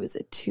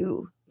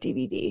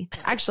DVD,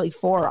 actually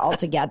 4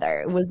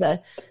 altogether. It was a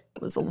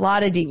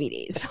lot of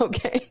DVDs.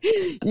 Okay.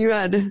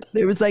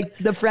 There was like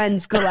the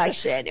Friends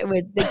collection.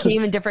 They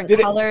came in different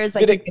colors.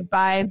 You could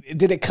buy.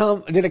 Did it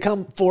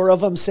come 4 of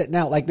them sitting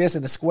out like this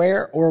in a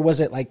square, or was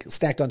it like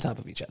stacked on top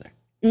of each other?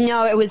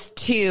 No, it was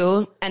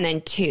 2 and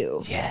then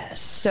 2.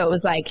 Yes. So it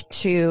was like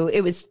 2.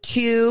 It was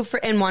 2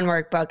 in one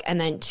workbook and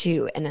then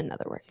 2 in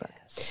another workbook.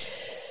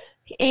 Yes.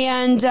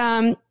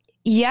 And,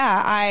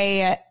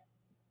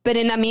 but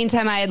in the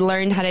meantime, I had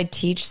learned how to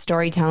teach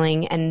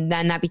storytelling, and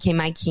then that became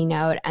my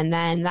keynote, and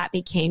then that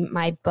became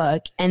my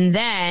book. And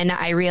then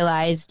I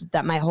realized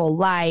that my whole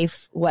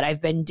life, what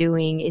I've been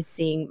doing is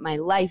seeing my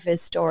life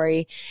as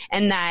story,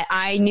 and that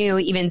I knew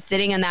even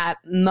sitting in that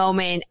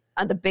moment,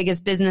 the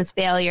biggest business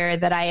failure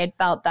that I had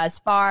felt thus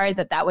far,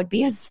 that would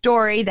be a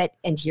story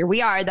and here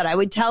we are, that I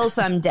would tell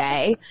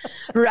someday,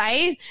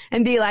 right?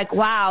 And be like,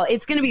 wow,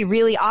 it's going to be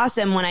really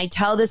awesome when I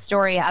tell the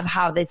story of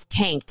how this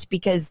tanked,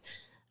 because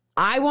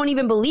I won't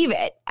even believe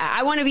it.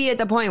 I want to be at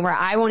the point where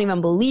I won't even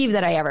believe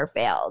that I ever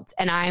failed.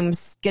 And I'm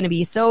going to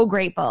be so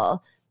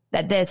grateful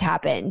that this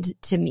happened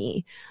to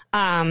me.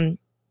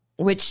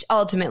 Which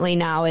ultimately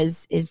now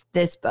is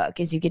this book,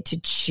 is you get to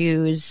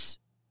choose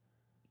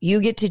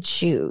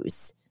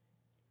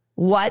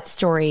what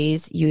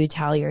stories you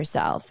tell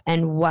yourself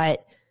and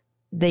what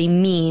they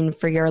mean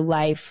for your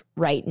life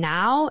right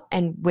now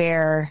and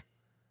where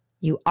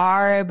you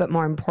are, but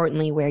more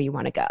importantly, where you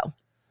want to go.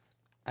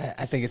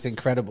 I think it's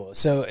incredible.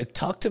 So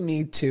talk to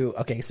me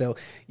so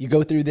you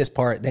go through this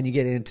part, then you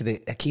get into the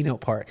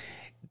keynote part.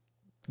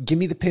 Give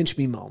me the pinch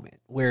me moment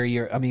where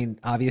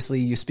obviously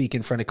you speak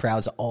in front of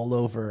crowds all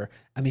over.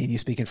 You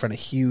speak in front of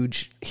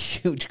huge,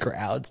 huge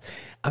crowds.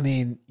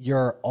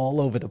 You're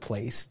all over the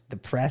place. The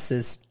press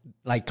is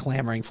like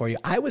clamoring for you.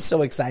 I was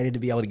so excited to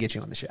be able to get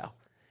you on the show.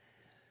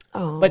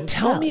 Oh, but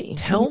tell me,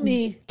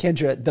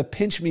 Kindra, the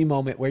pinch me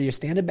moment where you're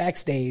standing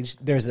backstage.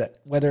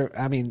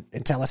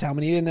 And tell us how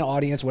many in the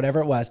audience,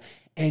 whatever it was.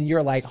 And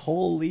you're like,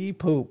 holy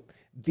poop.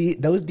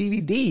 Those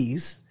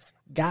DVDs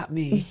got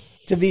me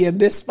to be in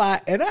this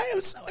spot. And I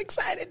am so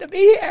excited to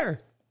be here.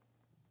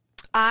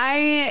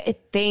 I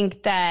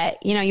think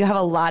that, you have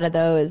a lot of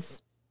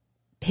those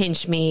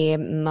pinch me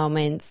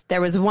moments.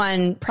 There was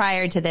one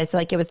prior to this,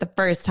 like it was the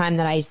first time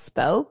that I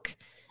spoke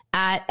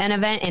at an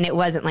event, and it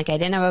wasn't like I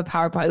didn't have a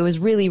PowerPoint. It was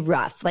really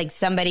rough. Like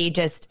somebody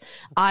just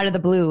out of the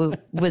blue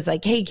was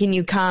like, hey, can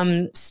you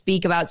come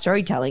speak about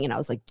storytelling? And I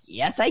was like,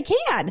 yes, I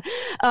can.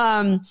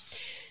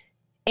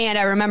 And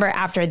I remember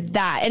after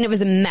that, and it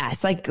was a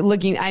mess, like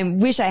I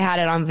wish I had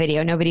it on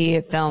video.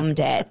 Nobody filmed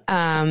it.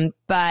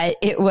 But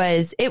it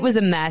was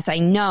a mess. I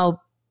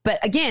know.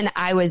 But again,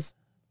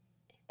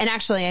 and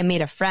actually I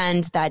made a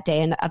friend that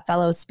day and a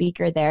fellow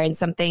speaker there. And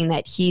something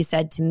that he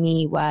said to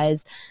me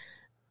was,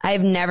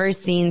 I've never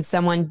seen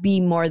someone be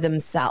more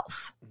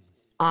themselves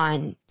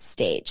on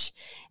stage.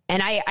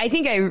 And I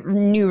think I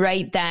knew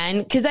right then,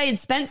 because I had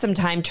spent some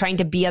time trying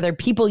to be other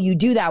people. You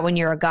do that when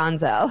you're a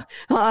gonzo.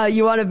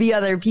 You want to be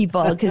other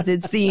people because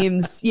it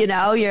seems,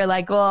 you're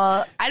like,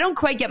 well, I don't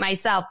quite get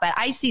myself, but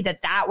I see that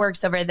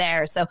works over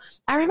there. So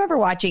I remember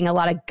watching a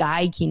lot of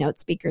guy keynote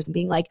speakers and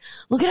being like,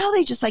 look at how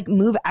they just like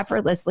move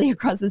effortlessly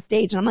across the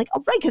stage. And I'm like,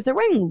 oh, right, because they're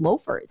wearing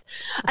loafers.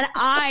 And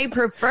I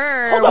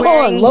prefer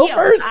wearing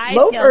loafers.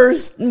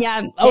 Loafers.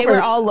 They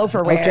were all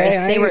loafer wearers.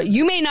 Okay,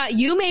 you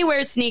may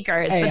wear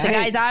sneakers, but the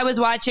guys I was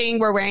watching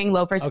were wearing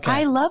loafers. Okay.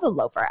 I love a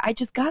loafer. I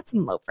just got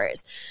some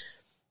loafers.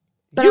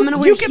 But I'm going to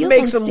wear heels. You can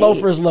make some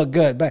loafers look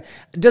good, but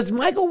does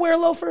Michael wear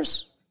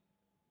loafers?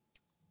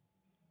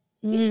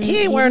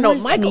 He ain't wearing no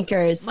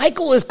sneakers.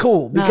 Michael is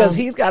cool because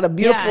he's got a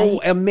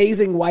beautiful,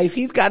 amazing wife.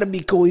 He's got to be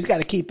cool. He's got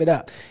to keep it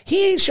up.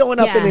 He ain't showing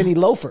up in any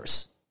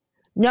loafers.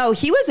 No,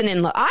 he wasn't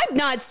in. I'm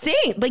not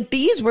saying like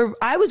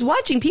I was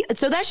watching people.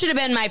 So that should have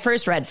been my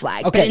first red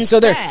flag. Okay.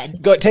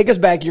 Instead, take us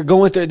back. You're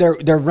going through,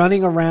 they're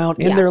running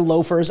around in their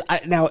loafers.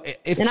 And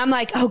I'm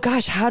like, oh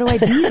gosh, how do I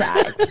do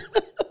that?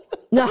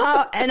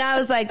 No. And I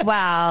was like,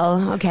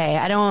 wow, okay.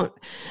 I don't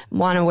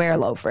want to wear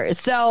loafers.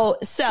 So,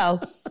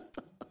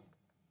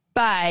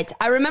 but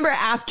I remember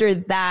after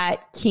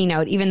that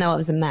keynote, even though it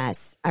was a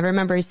mess, I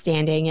remember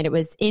standing, and it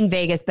was in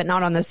Vegas, but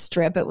not on the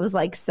strip. It was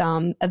like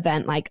some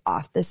event like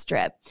off the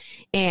strip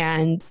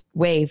and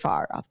way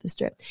far off the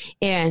strip.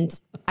 And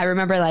I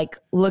remember like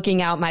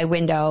looking out my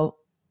window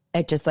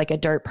at just like a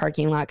dirt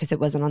parking lot because it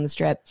wasn't on the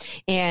strip.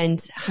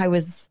 And I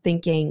was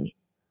thinking,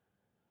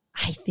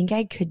 I think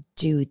I could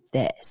do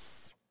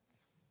this.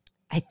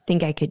 I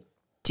think I could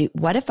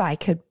what if I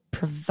could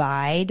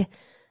provide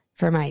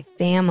for my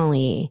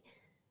family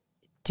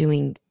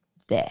doing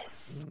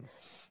this?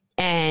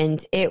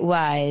 And it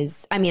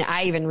was, I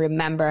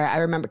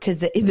remember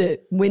because the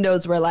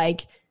windows were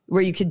like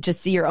where you could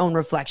just see your own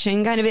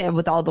reflection kind of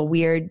with all the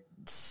weird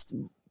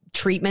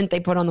treatment they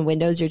put on the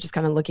windows. You're just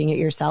kind of looking at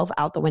yourself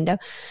out the window.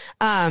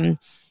 But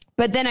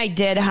then I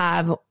did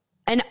have,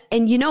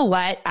 and you know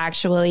what,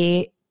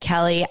 actually,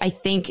 Kelly, I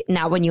think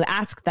now when you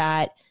ask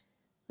that,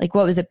 like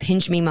what was a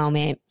pinch me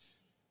moment?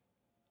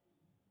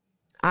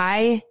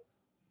 I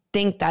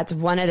think that's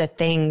one of the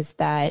things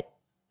that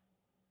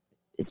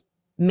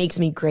makes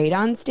me great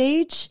on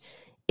stage,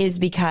 is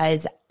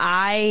because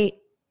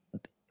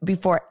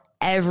before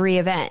every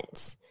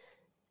event,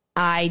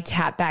 I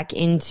tap back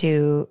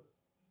into,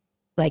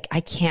 like,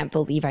 I can't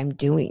believe I'm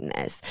doing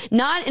this.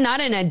 Not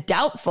in a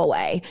doubtful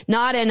way,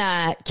 not in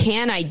a,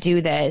 can I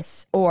do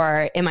this,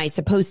 or am I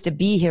supposed to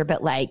be here?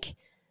 But like,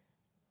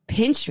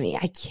 pinch me.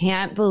 I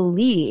can't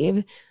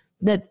believe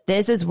that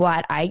this is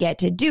what I get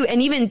to do.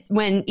 And even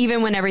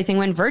when everything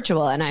went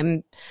virtual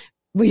and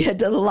we had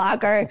to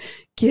lock our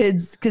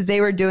kids because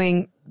they were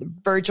doing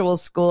virtual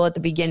school at the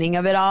beginning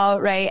of it all,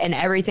 right? And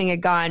everything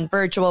had gone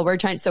virtual.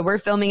 We're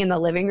filming in the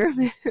living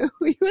room.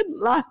 We would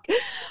lock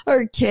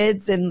our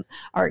kids in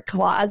our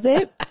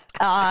closet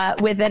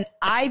with an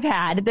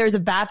iPad. There's a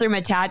bathroom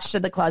attached to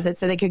the closet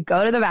so they could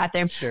go to the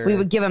bathroom. Sure. We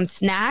would give them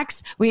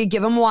snacks. We would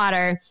give them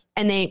water.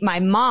 And my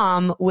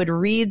mom would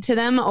read to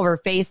them over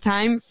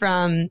FaceTime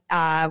from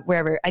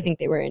wherever. I think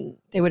they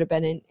would have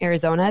been in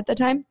Arizona at the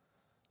time.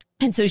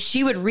 And so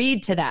she would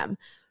read to them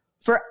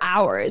for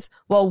hours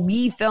while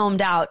we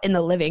filmed out in the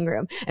living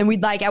room. And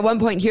we'd like at one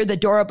point hear the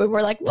door open.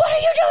 We're like, what are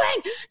you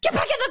doing? Get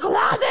back in the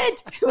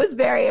closet. It was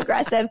very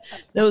aggressive.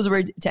 Those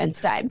were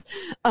tense times.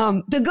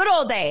 The good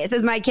old days,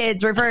 as my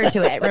kids refer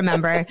to it,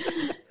 remember?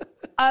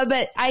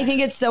 But I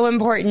think it's so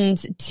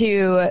important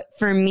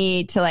for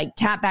me to like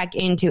tap back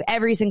into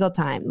every single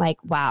time. Like,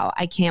 wow,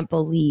 I can't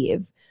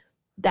believe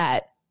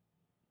that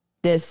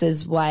this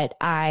is what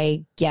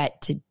I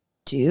get to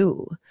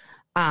do.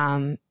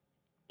 And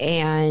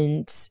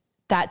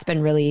that's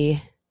been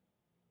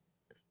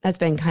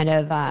kind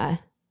of a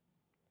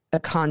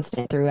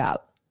constant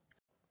throughout.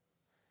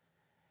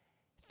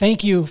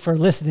 Thank you for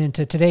listening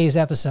to today's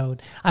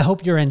episode. I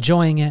hope you're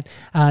enjoying it.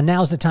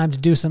 Now's the time to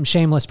do some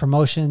shameless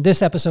promotion.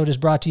 This episode is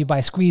brought to you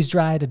by Squeeze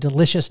Dried, a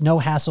delicious,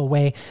 no-hassle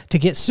way to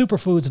get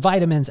superfoods,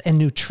 vitamins, and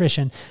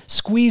nutrition.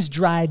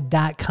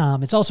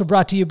 SqueezeDried.com. It's also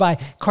brought to you by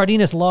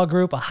Cardenas Law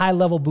Group, a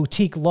high-level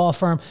boutique law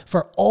firm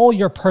for all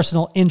your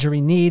personal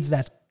injury needs.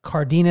 That's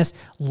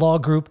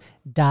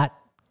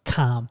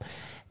CardenasLawGroup.com.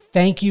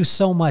 Thank you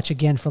so much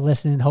again for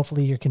listening.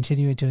 Hopefully you're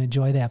continuing to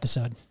enjoy the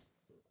episode.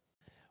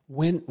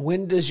 When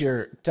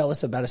tell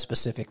us about a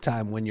specific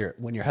time when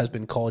your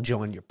husband called you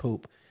on your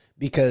poop?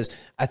 Because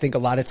I think a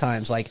lot of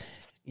times, like,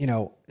 you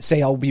know,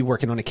 say I'll be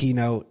working on a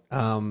keynote,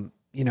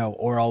 you know,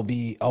 or I'll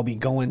be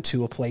going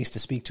to a place to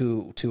speak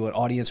to an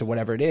audience or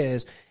whatever it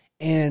is.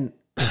 And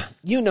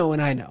you know,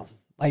 and I know,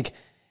 like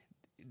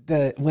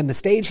when the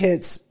stage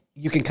hits,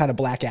 you can kind of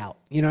black out.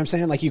 You know what I'm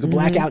saying? Like you could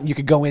black out and you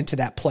could go into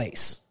that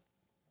place.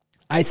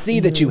 I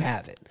see that you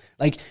have it.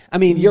 Like, I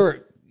mean,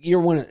 you're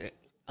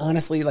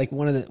honestly like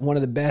one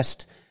of the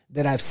best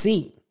that I've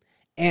seen.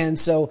 And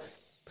so,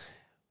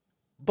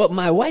 but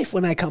my wife,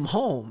 when I come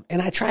home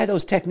and I try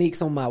those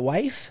techniques on my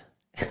wife,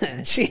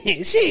 she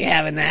ain't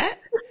having that.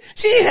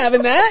 She ain't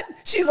having that.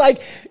 She's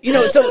like, you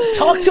know, so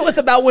talk to us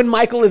about when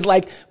Michael is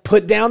like,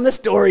 put down the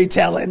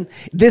storytelling.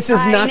 This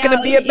is not going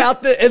to be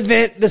about the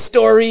event, the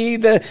story,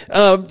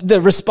 the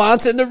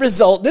response and the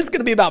result. This is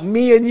going to be about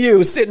me and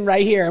you sitting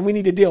right here, and we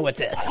need to deal with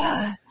this.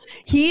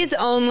 He's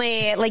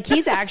only like,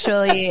 he's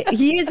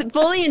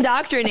fully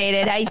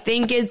indoctrinated, I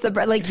think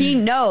he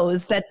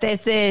knows that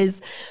this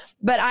is,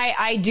 but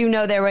I do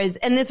know there was,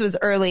 and this was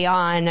early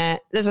on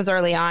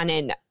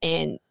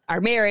in our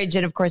marriage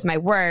and of course my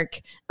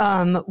work,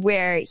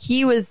 where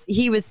he was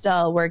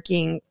still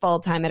working full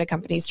time at a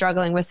company,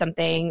 struggling with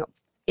something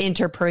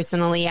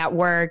interpersonally at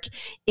work.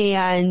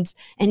 And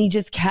he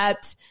just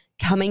kept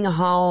coming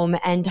home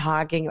and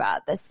talking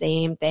about the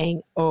same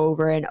thing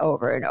over and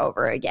over and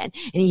over again.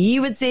 And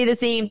he would say the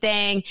same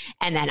thing.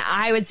 And then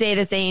I would say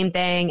the same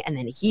thing. And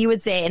then he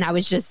would say, and I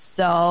was just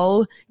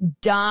so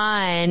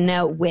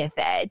done with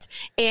it.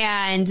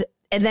 And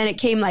then it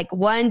came like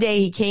one day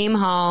he came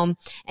home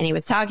and he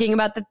was talking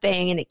about the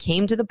thing, and it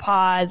came to the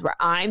pause where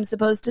I'm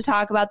supposed to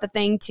talk about the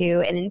thing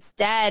too. And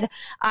instead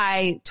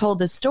I told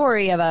the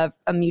story of a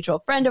mutual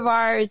friend of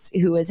ours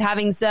who was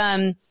having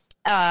some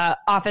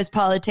office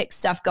politics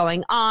stuff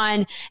going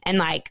on, and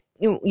like,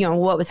 you know,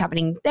 what was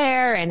happening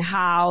there and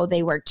how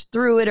they worked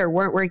through it or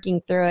weren't working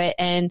through it.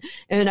 And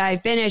I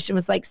finished and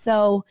was like,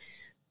 so,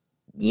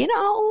 you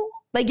know,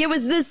 like it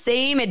was the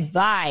same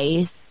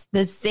advice,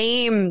 the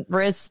same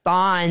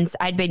response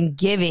I'd been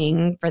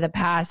giving for the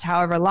past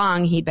however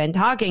long he'd been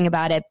talking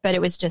about it, but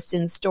it was just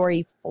in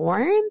story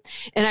form.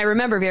 And I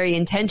remember very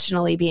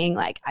intentionally being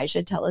like, I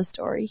should tell a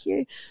story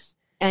here.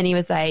 And he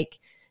was like,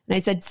 and I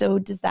said, so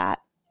does that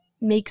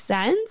make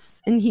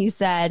sense? And he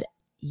said,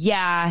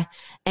 yeah.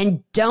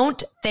 And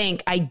don't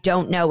think I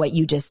don't know what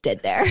you just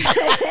did there.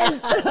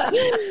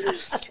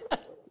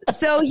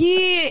 so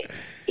he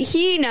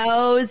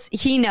knows,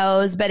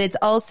 but it's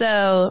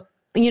also,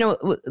 you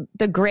know,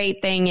 the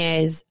great thing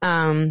is,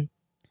 I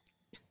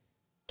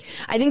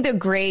think the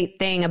great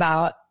thing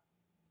about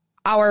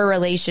our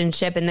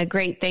relationship and the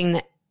great thing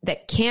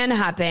that can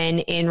happen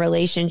in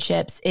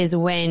relationships is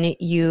when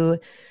you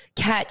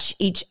catch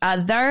each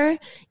other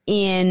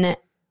in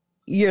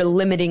your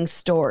limiting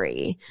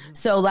story.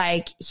 So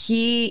like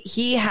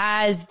he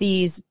has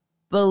these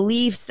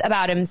beliefs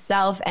about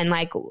himself and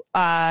like,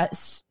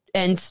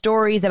 and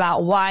stories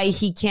about why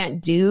he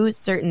can't do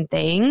certain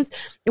things,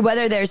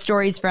 whether they're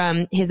stories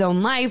from his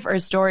own life or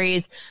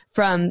stories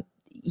from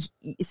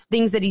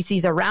things that he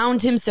sees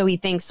around him. So he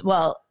thinks,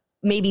 well,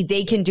 maybe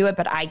they can do it,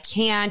 but I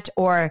can't,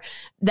 or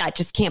that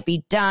just can't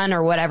be done,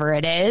 or whatever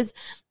it is.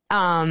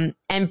 And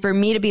for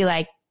me to be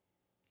like,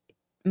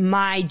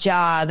 my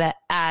job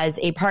as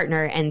a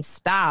partner and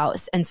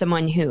spouse and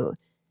someone who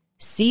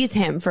sees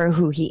him for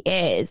who he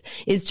is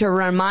to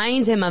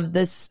remind him of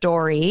the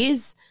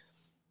stories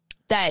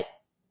that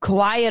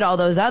quiet all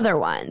those other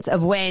ones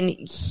of when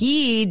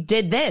he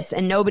did this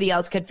and nobody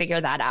else could figure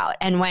that out.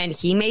 And when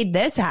he made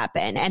this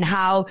happen and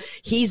how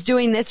he's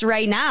doing this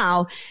right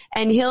now.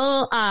 And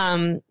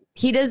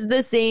he does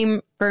the same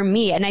for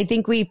me. And I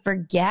think we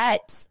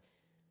forget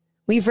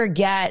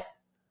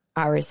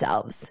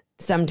ourselves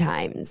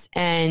sometimes.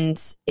 And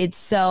it's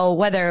so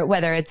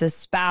whether it's a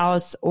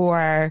spouse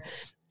or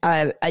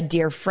a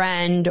dear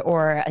friend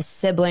or a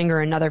sibling or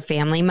another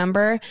family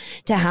member,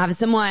 to have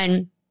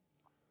someone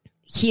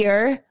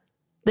here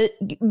that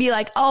be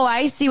like, oh,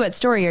 I see what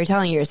story you're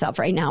telling yourself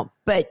right now,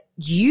 but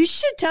you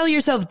should tell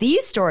yourself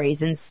these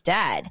stories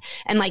instead.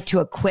 And like to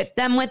equip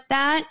them with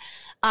that.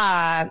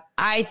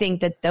 I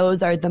think that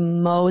those are the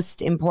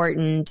most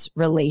important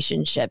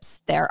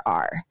relationships there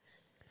are.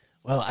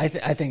 Well, I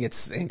think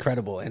it's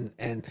incredible. And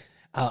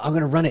I'm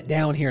going to run it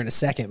down here in a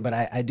second, but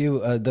I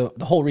do, the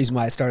whole reason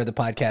why I started the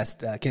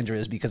podcast, Kindra,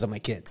 is because of my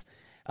kids.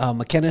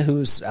 McKenna,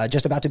 who's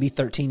just about to be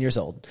 13 years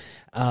old,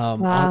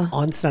 Wow.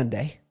 on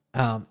Sunday.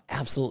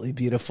 Absolutely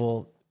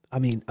beautiful. I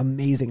mean,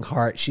 amazing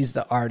heart. She's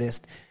the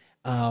artist,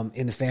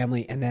 in the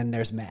family. And then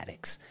there's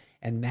Maddox,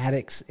 and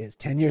Maddox is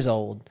 10 years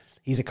old.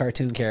 He's a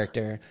cartoon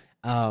character.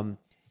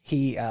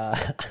 We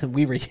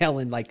were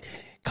yelling like,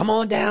 come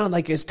on down.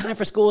 Like, it's time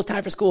for school. It's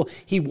time for school.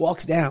 He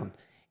walks down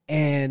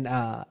and,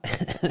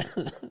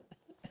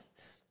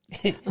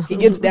 he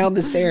gets down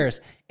the stairs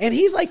and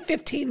he's like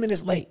 15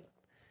 minutes late.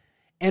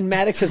 And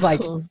Maddox is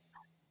like,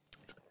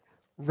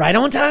 right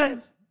on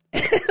time.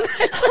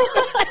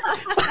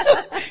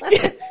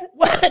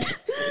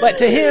 But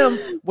to him,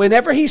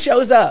 whenever he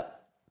shows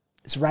up,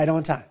 it's right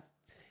on time.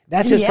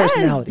 That's his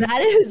personality.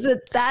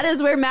 That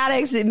is where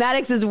Maddox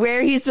is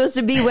where he's supposed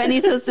to be when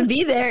he's supposed to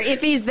be there.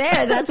 If he's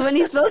there, that's when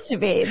he's supposed to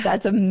be.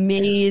 That's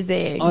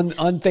amazing.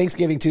 On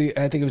Thanksgiving,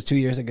 I think it was 2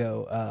 years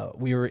ago,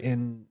 we were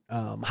in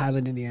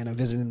Highland, Indiana,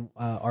 visiting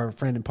our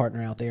friend and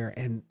partner out there,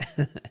 and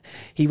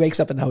he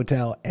wakes up in the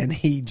hotel and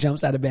he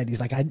jumps out of bed.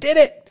 He's like, I did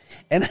it.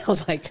 And I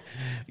was like,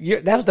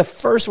 that was the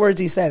first words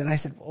he said. And I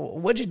said,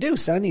 what'd you do,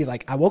 son? He's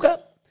like, I woke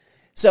up.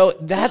 So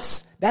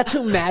that's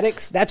who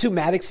Maddox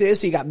is.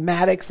 So you got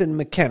Maddox and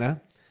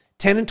McKenna,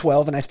 10 and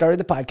 12. And I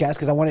started the podcast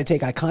because I wanted to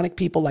take iconic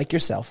people like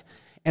yourself,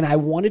 and I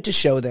wanted to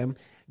show them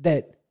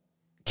that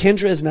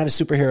Kindra is not a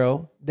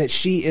superhero, that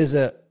she is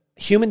a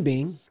human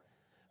being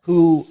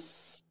who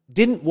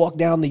didn't walk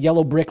down the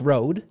yellow brick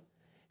road.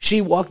 She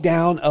walked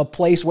down a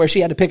place where she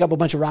had to pick up a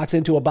bunch of rocks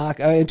into a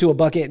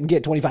bucket and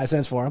get 25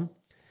 cents for them.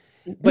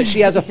 But she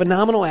has a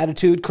phenomenal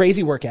attitude,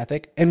 crazy work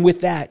ethic. And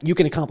with that, you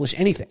can accomplish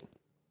anything.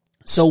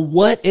 So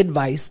what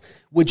advice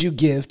would you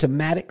give to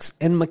Maddox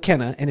and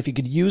McKenna? And if you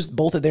could use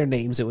both of their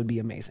names, it would be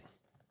amazing.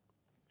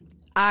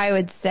 I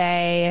would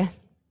say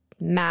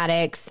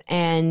Maddox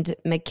and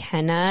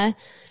McKenna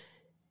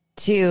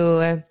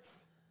to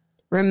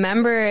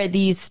remember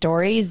these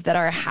stories that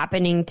are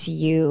happening to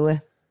you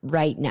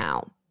right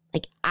now.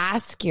 Like,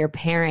 ask your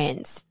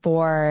parents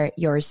for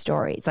your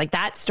stories. Like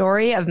that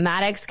story of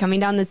Maddox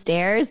coming down the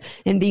stairs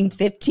and being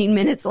 15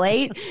 minutes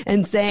late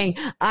and saying,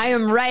 I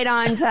am right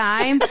on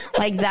time.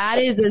 Like, that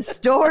is a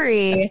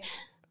story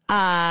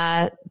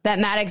that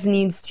Maddox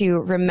needs to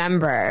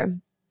remember,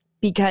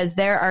 because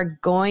there are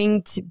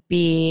going to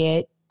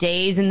be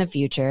days in the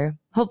future,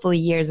 hopefully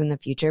years in the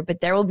future, but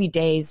there will be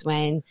days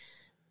when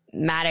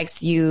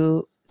Maddox,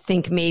 you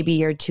think maybe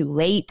you're too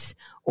late,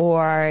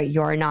 or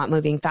you're not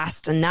moving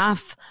fast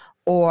enough,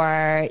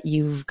 or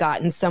you've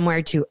gotten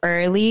somewhere too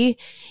early,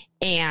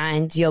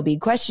 and you'll be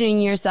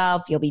questioning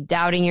yourself. You'll be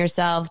doubting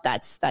yourself.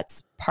 That's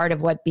part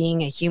of what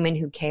being a human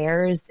who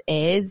cares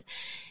is.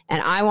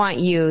 And I want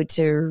you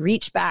to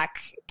reach back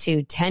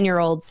to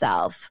 10-year-old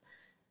self,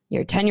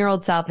 your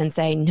 10-year-old self, and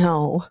say,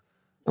 no,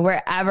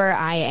 wherever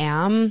I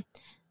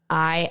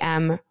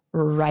am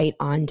right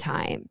on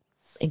time.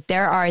 Like,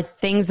 there are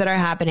things that are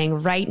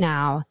happening right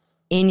now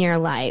in your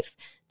life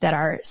that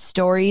are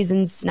stories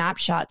and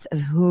snapshots of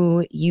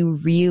who you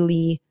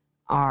really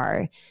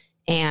are.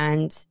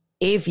 And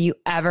if you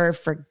ever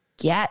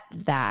forget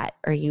that,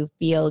 or you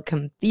feel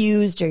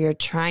confused, or you're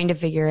trying to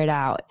figure it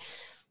out,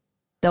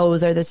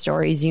 those are the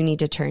stories you need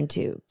to turn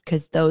to,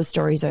 because those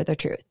stories are the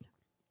truth.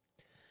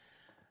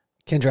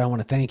 Kindra, I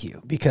want to thank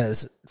you,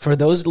 because for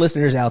those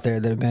listeners out there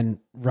that have been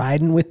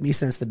riding with me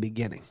since the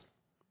beginning,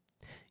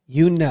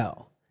 you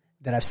know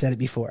that I've said it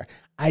before.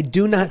 I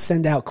do not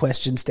send out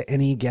questions to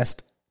any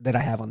guest that I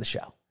have on the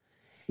show.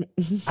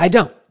 I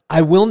don't.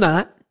 I will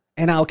not,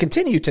 and I'll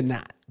continue to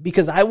not,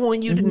 because I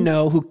want you to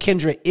know who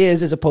Kindra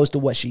is as opposed to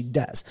what she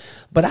does.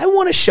 But I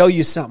want to show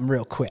you something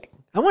real quick.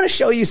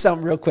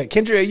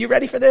 Kindra, are you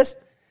ready for this?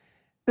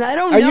 I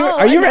don't know.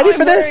 Are you ready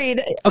for this?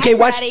 Okay,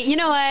 watch. Ready. You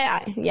know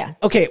what? Yeah.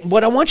 Okay,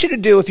 what I want you to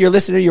do, if you're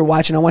listening or you're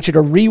watching, I want you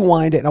to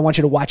rewind it and I want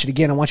you to watch it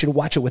again. I want you to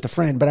watch it with a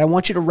friend, but I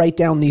want you to write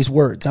down these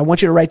words. I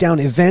want you to write down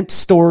event,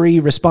 story,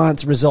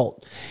 response,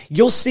 result.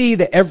 You'll see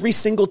that every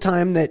single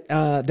time that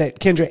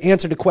Kindra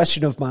answered a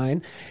question of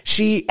mine,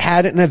 she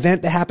had an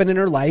event that happened in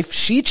her life.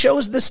 She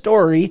chose the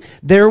story.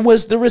 There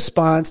was the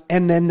response,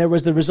 and then there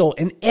was the result.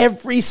 And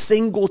every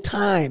single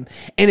time,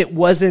 and it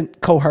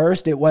wasn't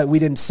coerced. We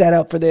didn't set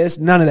up for this.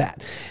 None of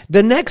that.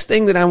 The next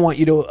thing that I want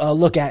you to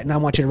look at and I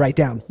want you to write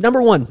down. Number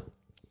 1,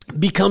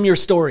 become your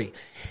story.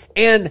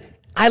 And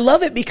I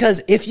love it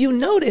because if you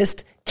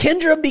noticed,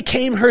 Kindra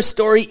became her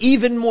story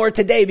even more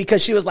today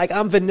because she was like,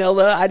 I'm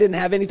vanilla. I didn't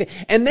have anything.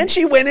 And then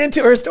she went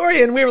into her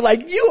story and we were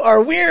like, you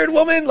are weird,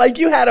 woman. Like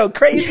you had a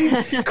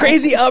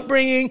crazy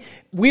upbringing.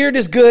 Weird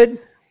is good.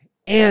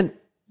 And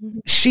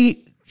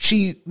she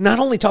not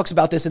only talks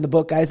about this in the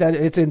book, guys, that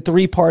it's in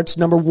 3 parts.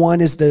 Number 1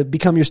 is the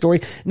become your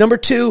story. Number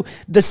 2,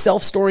 the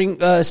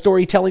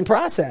storytelling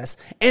process.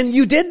 And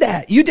you did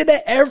that. You did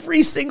that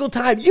every single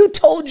time. You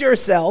told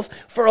yourself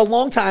for a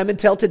long time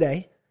until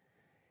today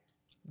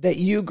that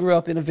you grew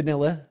up in a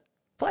vanilla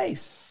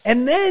place.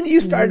 And then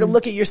you started to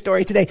look at your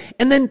story today.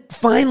 And then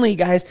finally,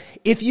 guys,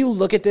 if you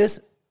look at this,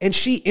 and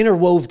she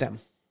interwove them,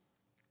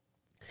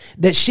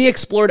 that she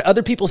explored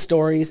other people's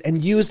stories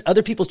and used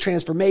other people's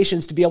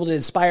transformations to be able to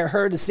inspire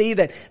her to see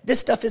that this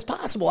stuff is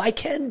possible. I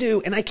can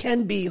do and I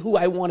can be who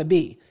I want to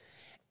be.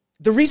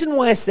 The reason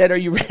why I said, are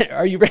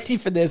you ready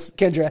for this,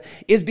 Kindra,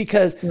 is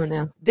because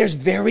there's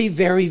very,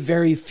 very,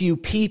 very few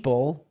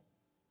people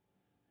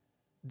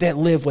that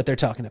live what they're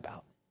talking about.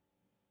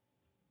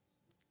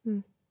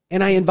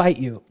 And I invite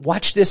you,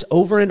 watch this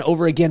over and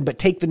over again, but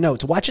take the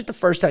notes. Watch it the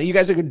first time. You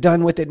guys are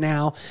done with it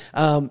now.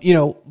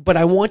 But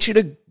I want you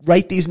to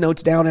write these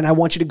notes down and I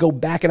want you to go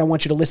back and I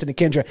want you to listen to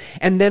Kindra.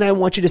 And then I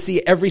want you to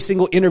see every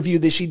single interview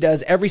that she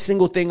does, every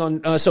single thing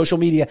on social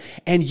media.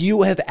 And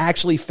you have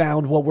actually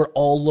found what we're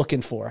all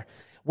looking for.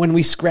 When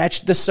we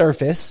scratch the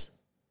surface,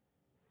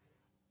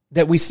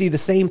 that we see the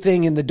same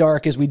thing in the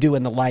dark as we do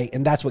in the light.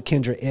 And that's what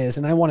Kindra is.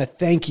 And I want to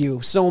thank you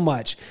so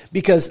much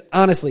because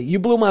honestly, you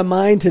blew my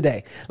mind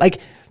today.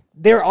 Like,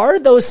 there are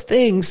those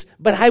things,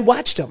 but I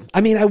watched them.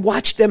 I mean, I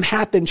watched them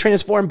happen,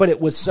 transform, but it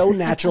was so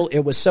natural. It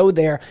was so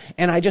there.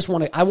 And I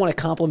want to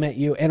compliment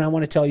you. And I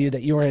want to tell you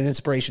that you are an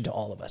inspiration to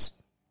all of us.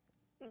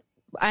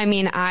 I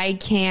mean, I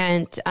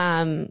can't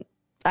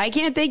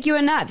thank you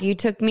enough. You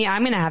took me,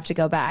 I'm going to have to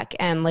go back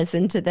and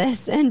listen to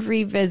this and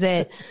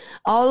revisit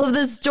all of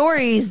the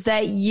stories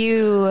that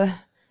you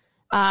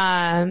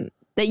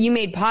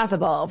made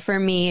possible for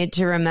me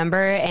to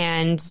remember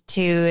and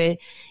to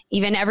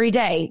even every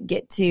day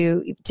get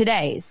to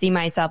today see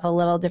myself a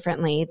little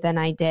differently than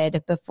I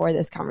did before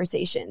this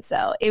conversation.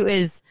 So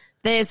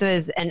this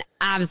was an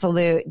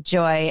absolute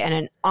joy and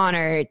an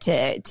honor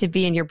to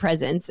be in your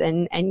presence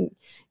and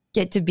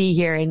get to be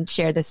here and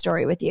share this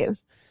story with you.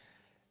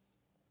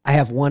 I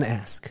have one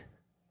ask.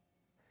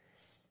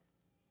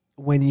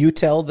 When you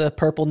tell the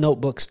purple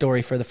notebook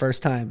story for the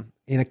first time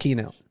in a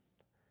keynote,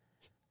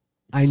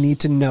 I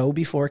need to know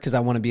before because I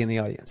want to be in the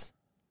audience.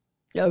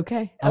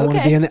 Okay. I want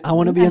to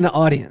be in the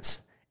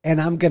audience, and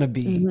I'm gonna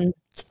be.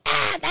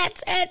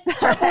 That's it.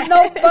 Purple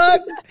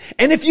notebook.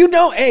 And if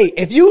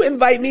you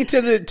invite me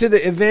to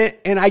the event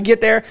and I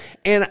get there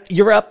and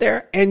you're up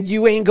there and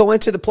you ain't going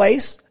to the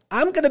place,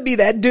 I'm gonna be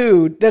that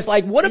dude that's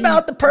like, what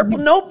about the purple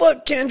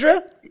notebook,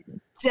 Kindra?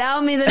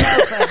 Tell me the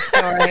notebook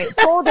story.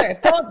 Folder.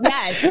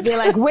 Yes. Be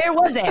like, where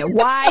was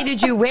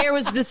it? Where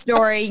was the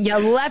story? You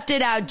left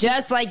it out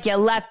just like you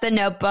left the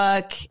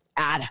notebook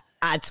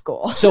at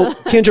school. So,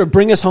 Kindra,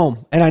 bring us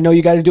home. And I know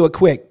you got to do it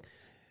quick.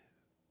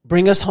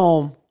 Bring us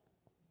home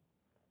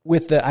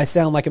with the I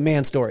sound like a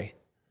man story.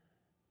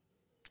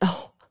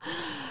 Oh.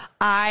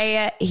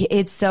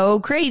 It's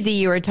so crazy.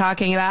 You were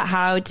talking about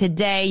how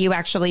today you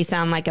actually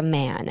sound like a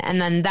man.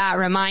 And then that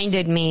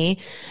reminded me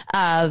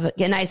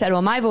and I said,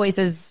 well, my voice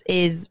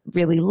is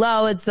really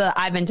low.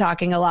 I've been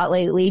talking a lot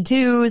lately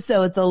too.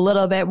 So it's a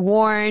little bit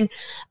worn.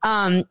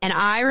 And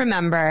I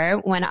remember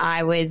when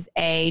I was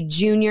a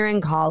junior in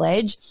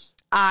college,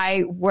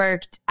 I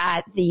worked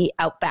at the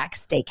Outback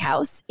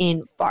Steakhouse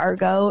in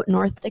Fargo,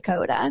 North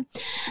Dakota.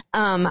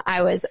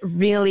 I was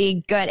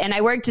really good. And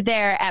I worked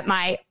there at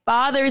my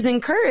father's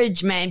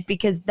encouragement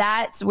because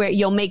that's where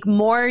you'll make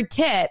more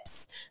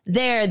tips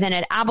there than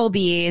at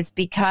Applebee's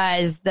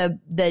because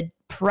the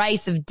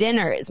price of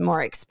dinner is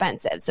more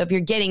expensive. So if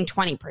you're getting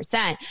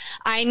 20%,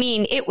 I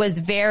mean,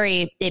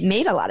 it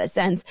made a lot of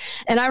sense.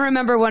 And I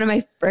remember one of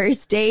my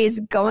first days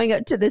going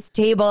up to this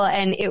table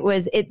and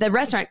the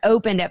restaurant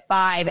opened at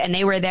 5 and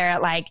they were there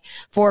at like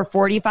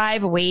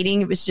 4:45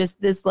 waiting. It was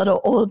just this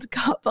little old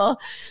couple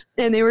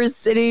and they were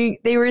sitting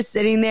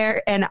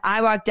there and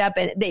I walked up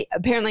and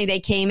they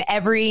came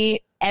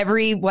every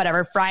every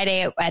whatever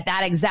Friday at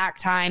that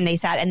exact time. They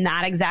sat in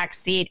that exact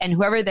seat, and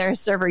whoever their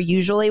server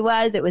usually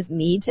was, it was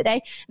me today.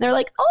 And they're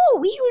like, "Oh,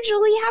 we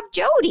usually have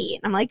Jody."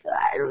 And I'm like,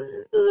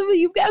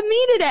 "You've got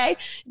me today."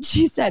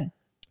 She said,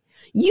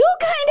 "You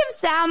kind of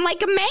sound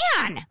like a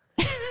man."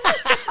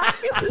 I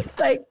was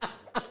like,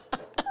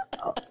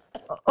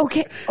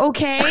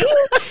 okay.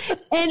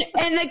 And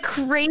the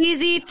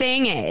crazy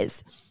thing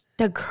is,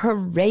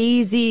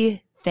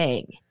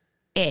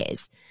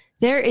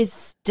 there is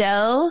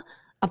still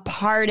a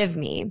part of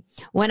me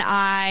when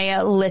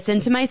I listen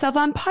to myself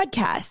on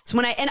podcasts,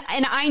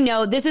 and I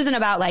know this isn't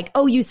about like,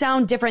 oh, you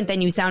sound different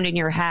than you sound in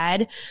your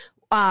head.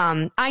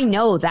 I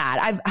know that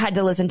I've had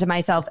to listen to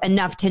myself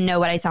enough to know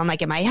what I sound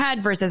like in my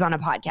head versus on a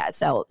podcast.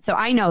 So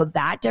I know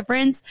that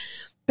difference.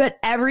 But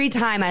every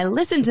time I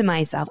listen to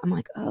myself, I'm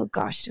like, oh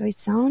gosh, do I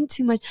sound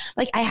too much?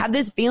 Like I have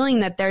this feeling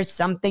that there's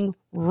something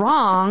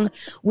wrong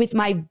with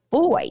my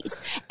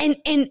voice. And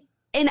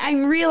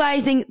I'm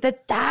realizing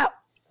that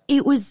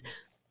it was,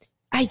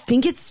 I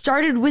think it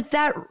started with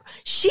that.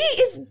 She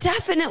is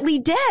definitely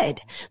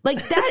dead.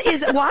 Like that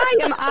is why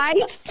am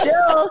I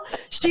still,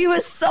 she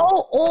was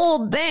so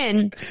old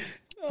then.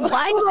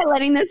 Why am I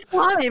letting this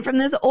comment from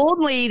this old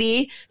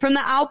lady from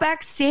the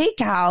Outback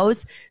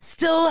Steakhouse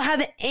still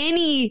have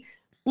any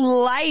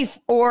life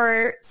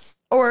or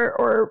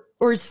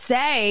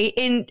say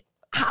in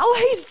how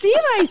I see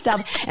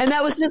myself? And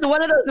that was just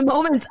one of those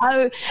moments.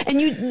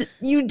 And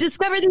you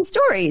discover these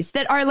stories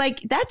that are like,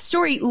 that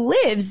story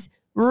lives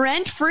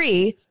rent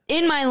free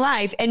in my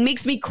life and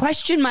makes me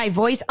question my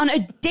voice on a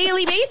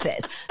daily basis.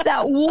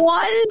 That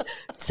one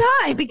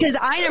time, because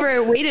I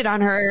never waited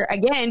on her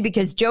again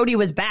because Jody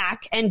was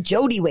back and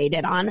Jody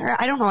waited on her.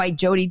 I don't know why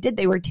Jody did.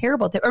 They were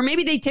terrible or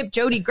maybe they tipped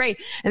Jody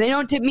great and they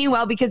don't tip me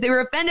well because they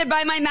were offended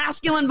by my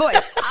masculine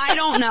voice. I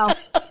don't know.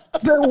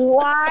 But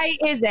why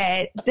is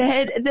it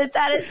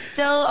that is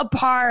still a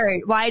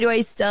part? Why do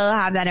I still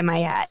have that in my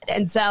head?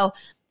 And so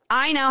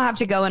I now have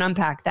to go and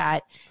unpack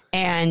that.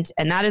 And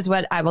that is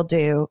what I will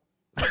do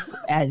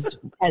as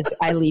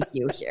I leave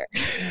you here.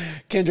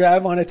 Kindra, I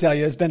want to tell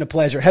you, it's been a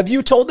pleasure. Have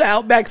you told the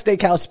Outback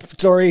Steakhouse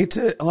story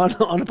on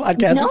a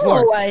podcast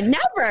before? No,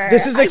 never.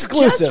 This is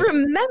exclusive. I just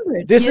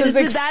remembered.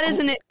 That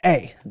isn't it.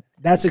 Hey,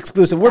 that's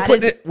exclusive. We're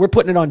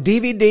putting it on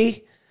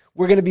DVD.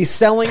 We're going to be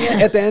selling it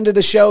at the end of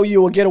the show.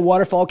 You will get a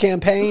waterfall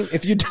campaign.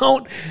 If you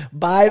don't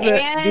buy the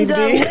DVD.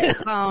 A lip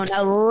phone,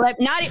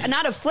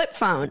 not a flip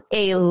phone,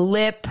 a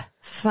lip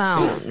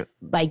phone,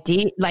 like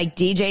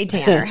DJ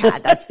Tanner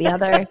had. That's the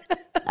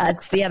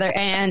other,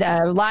 and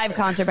a live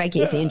concert by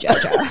Casey and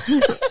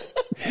JoJo.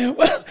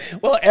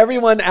 Well,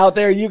 everyone out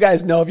there, you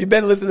guys know, if you've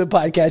been listening to the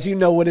podcast, you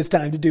know what it's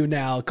time to do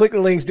now. Click the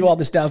links, do all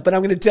the stuff. But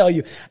I'm going to tell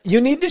you, you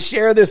need to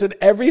share this with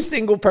every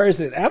single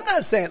person. I'm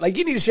not saying like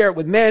you need to share it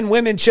with men,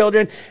 women,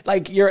 children,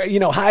 like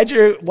hide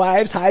your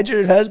wives, hide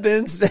your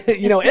husbands,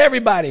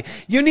 everybody.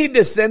 You need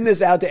to send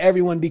this out to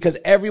everyone because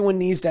everyone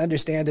needs to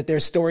understand that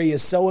their story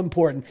is so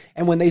important.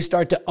 And when they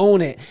start to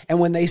own it and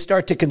when they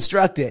start to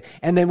construct it,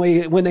 and then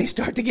when they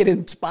start to get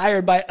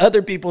inspired by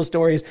other people's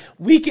stories,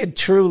 we could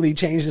truly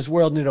change this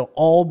world, and it'll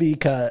all be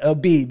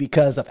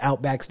because of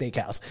Outback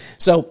Steakhouse.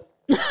 So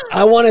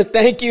I want to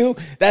thank you.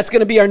 That's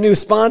going to be our new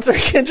sponsor,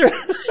 Kindra.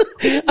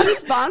 New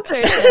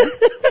sponsorship.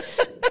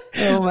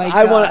 Oh my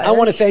God. I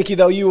want to thank you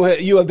though. You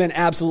have been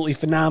absolutely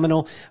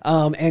phenomenal.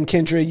 And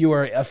Kindra, you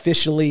are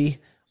officially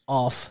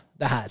off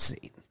the hot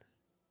seat.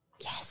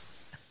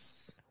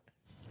 Yes.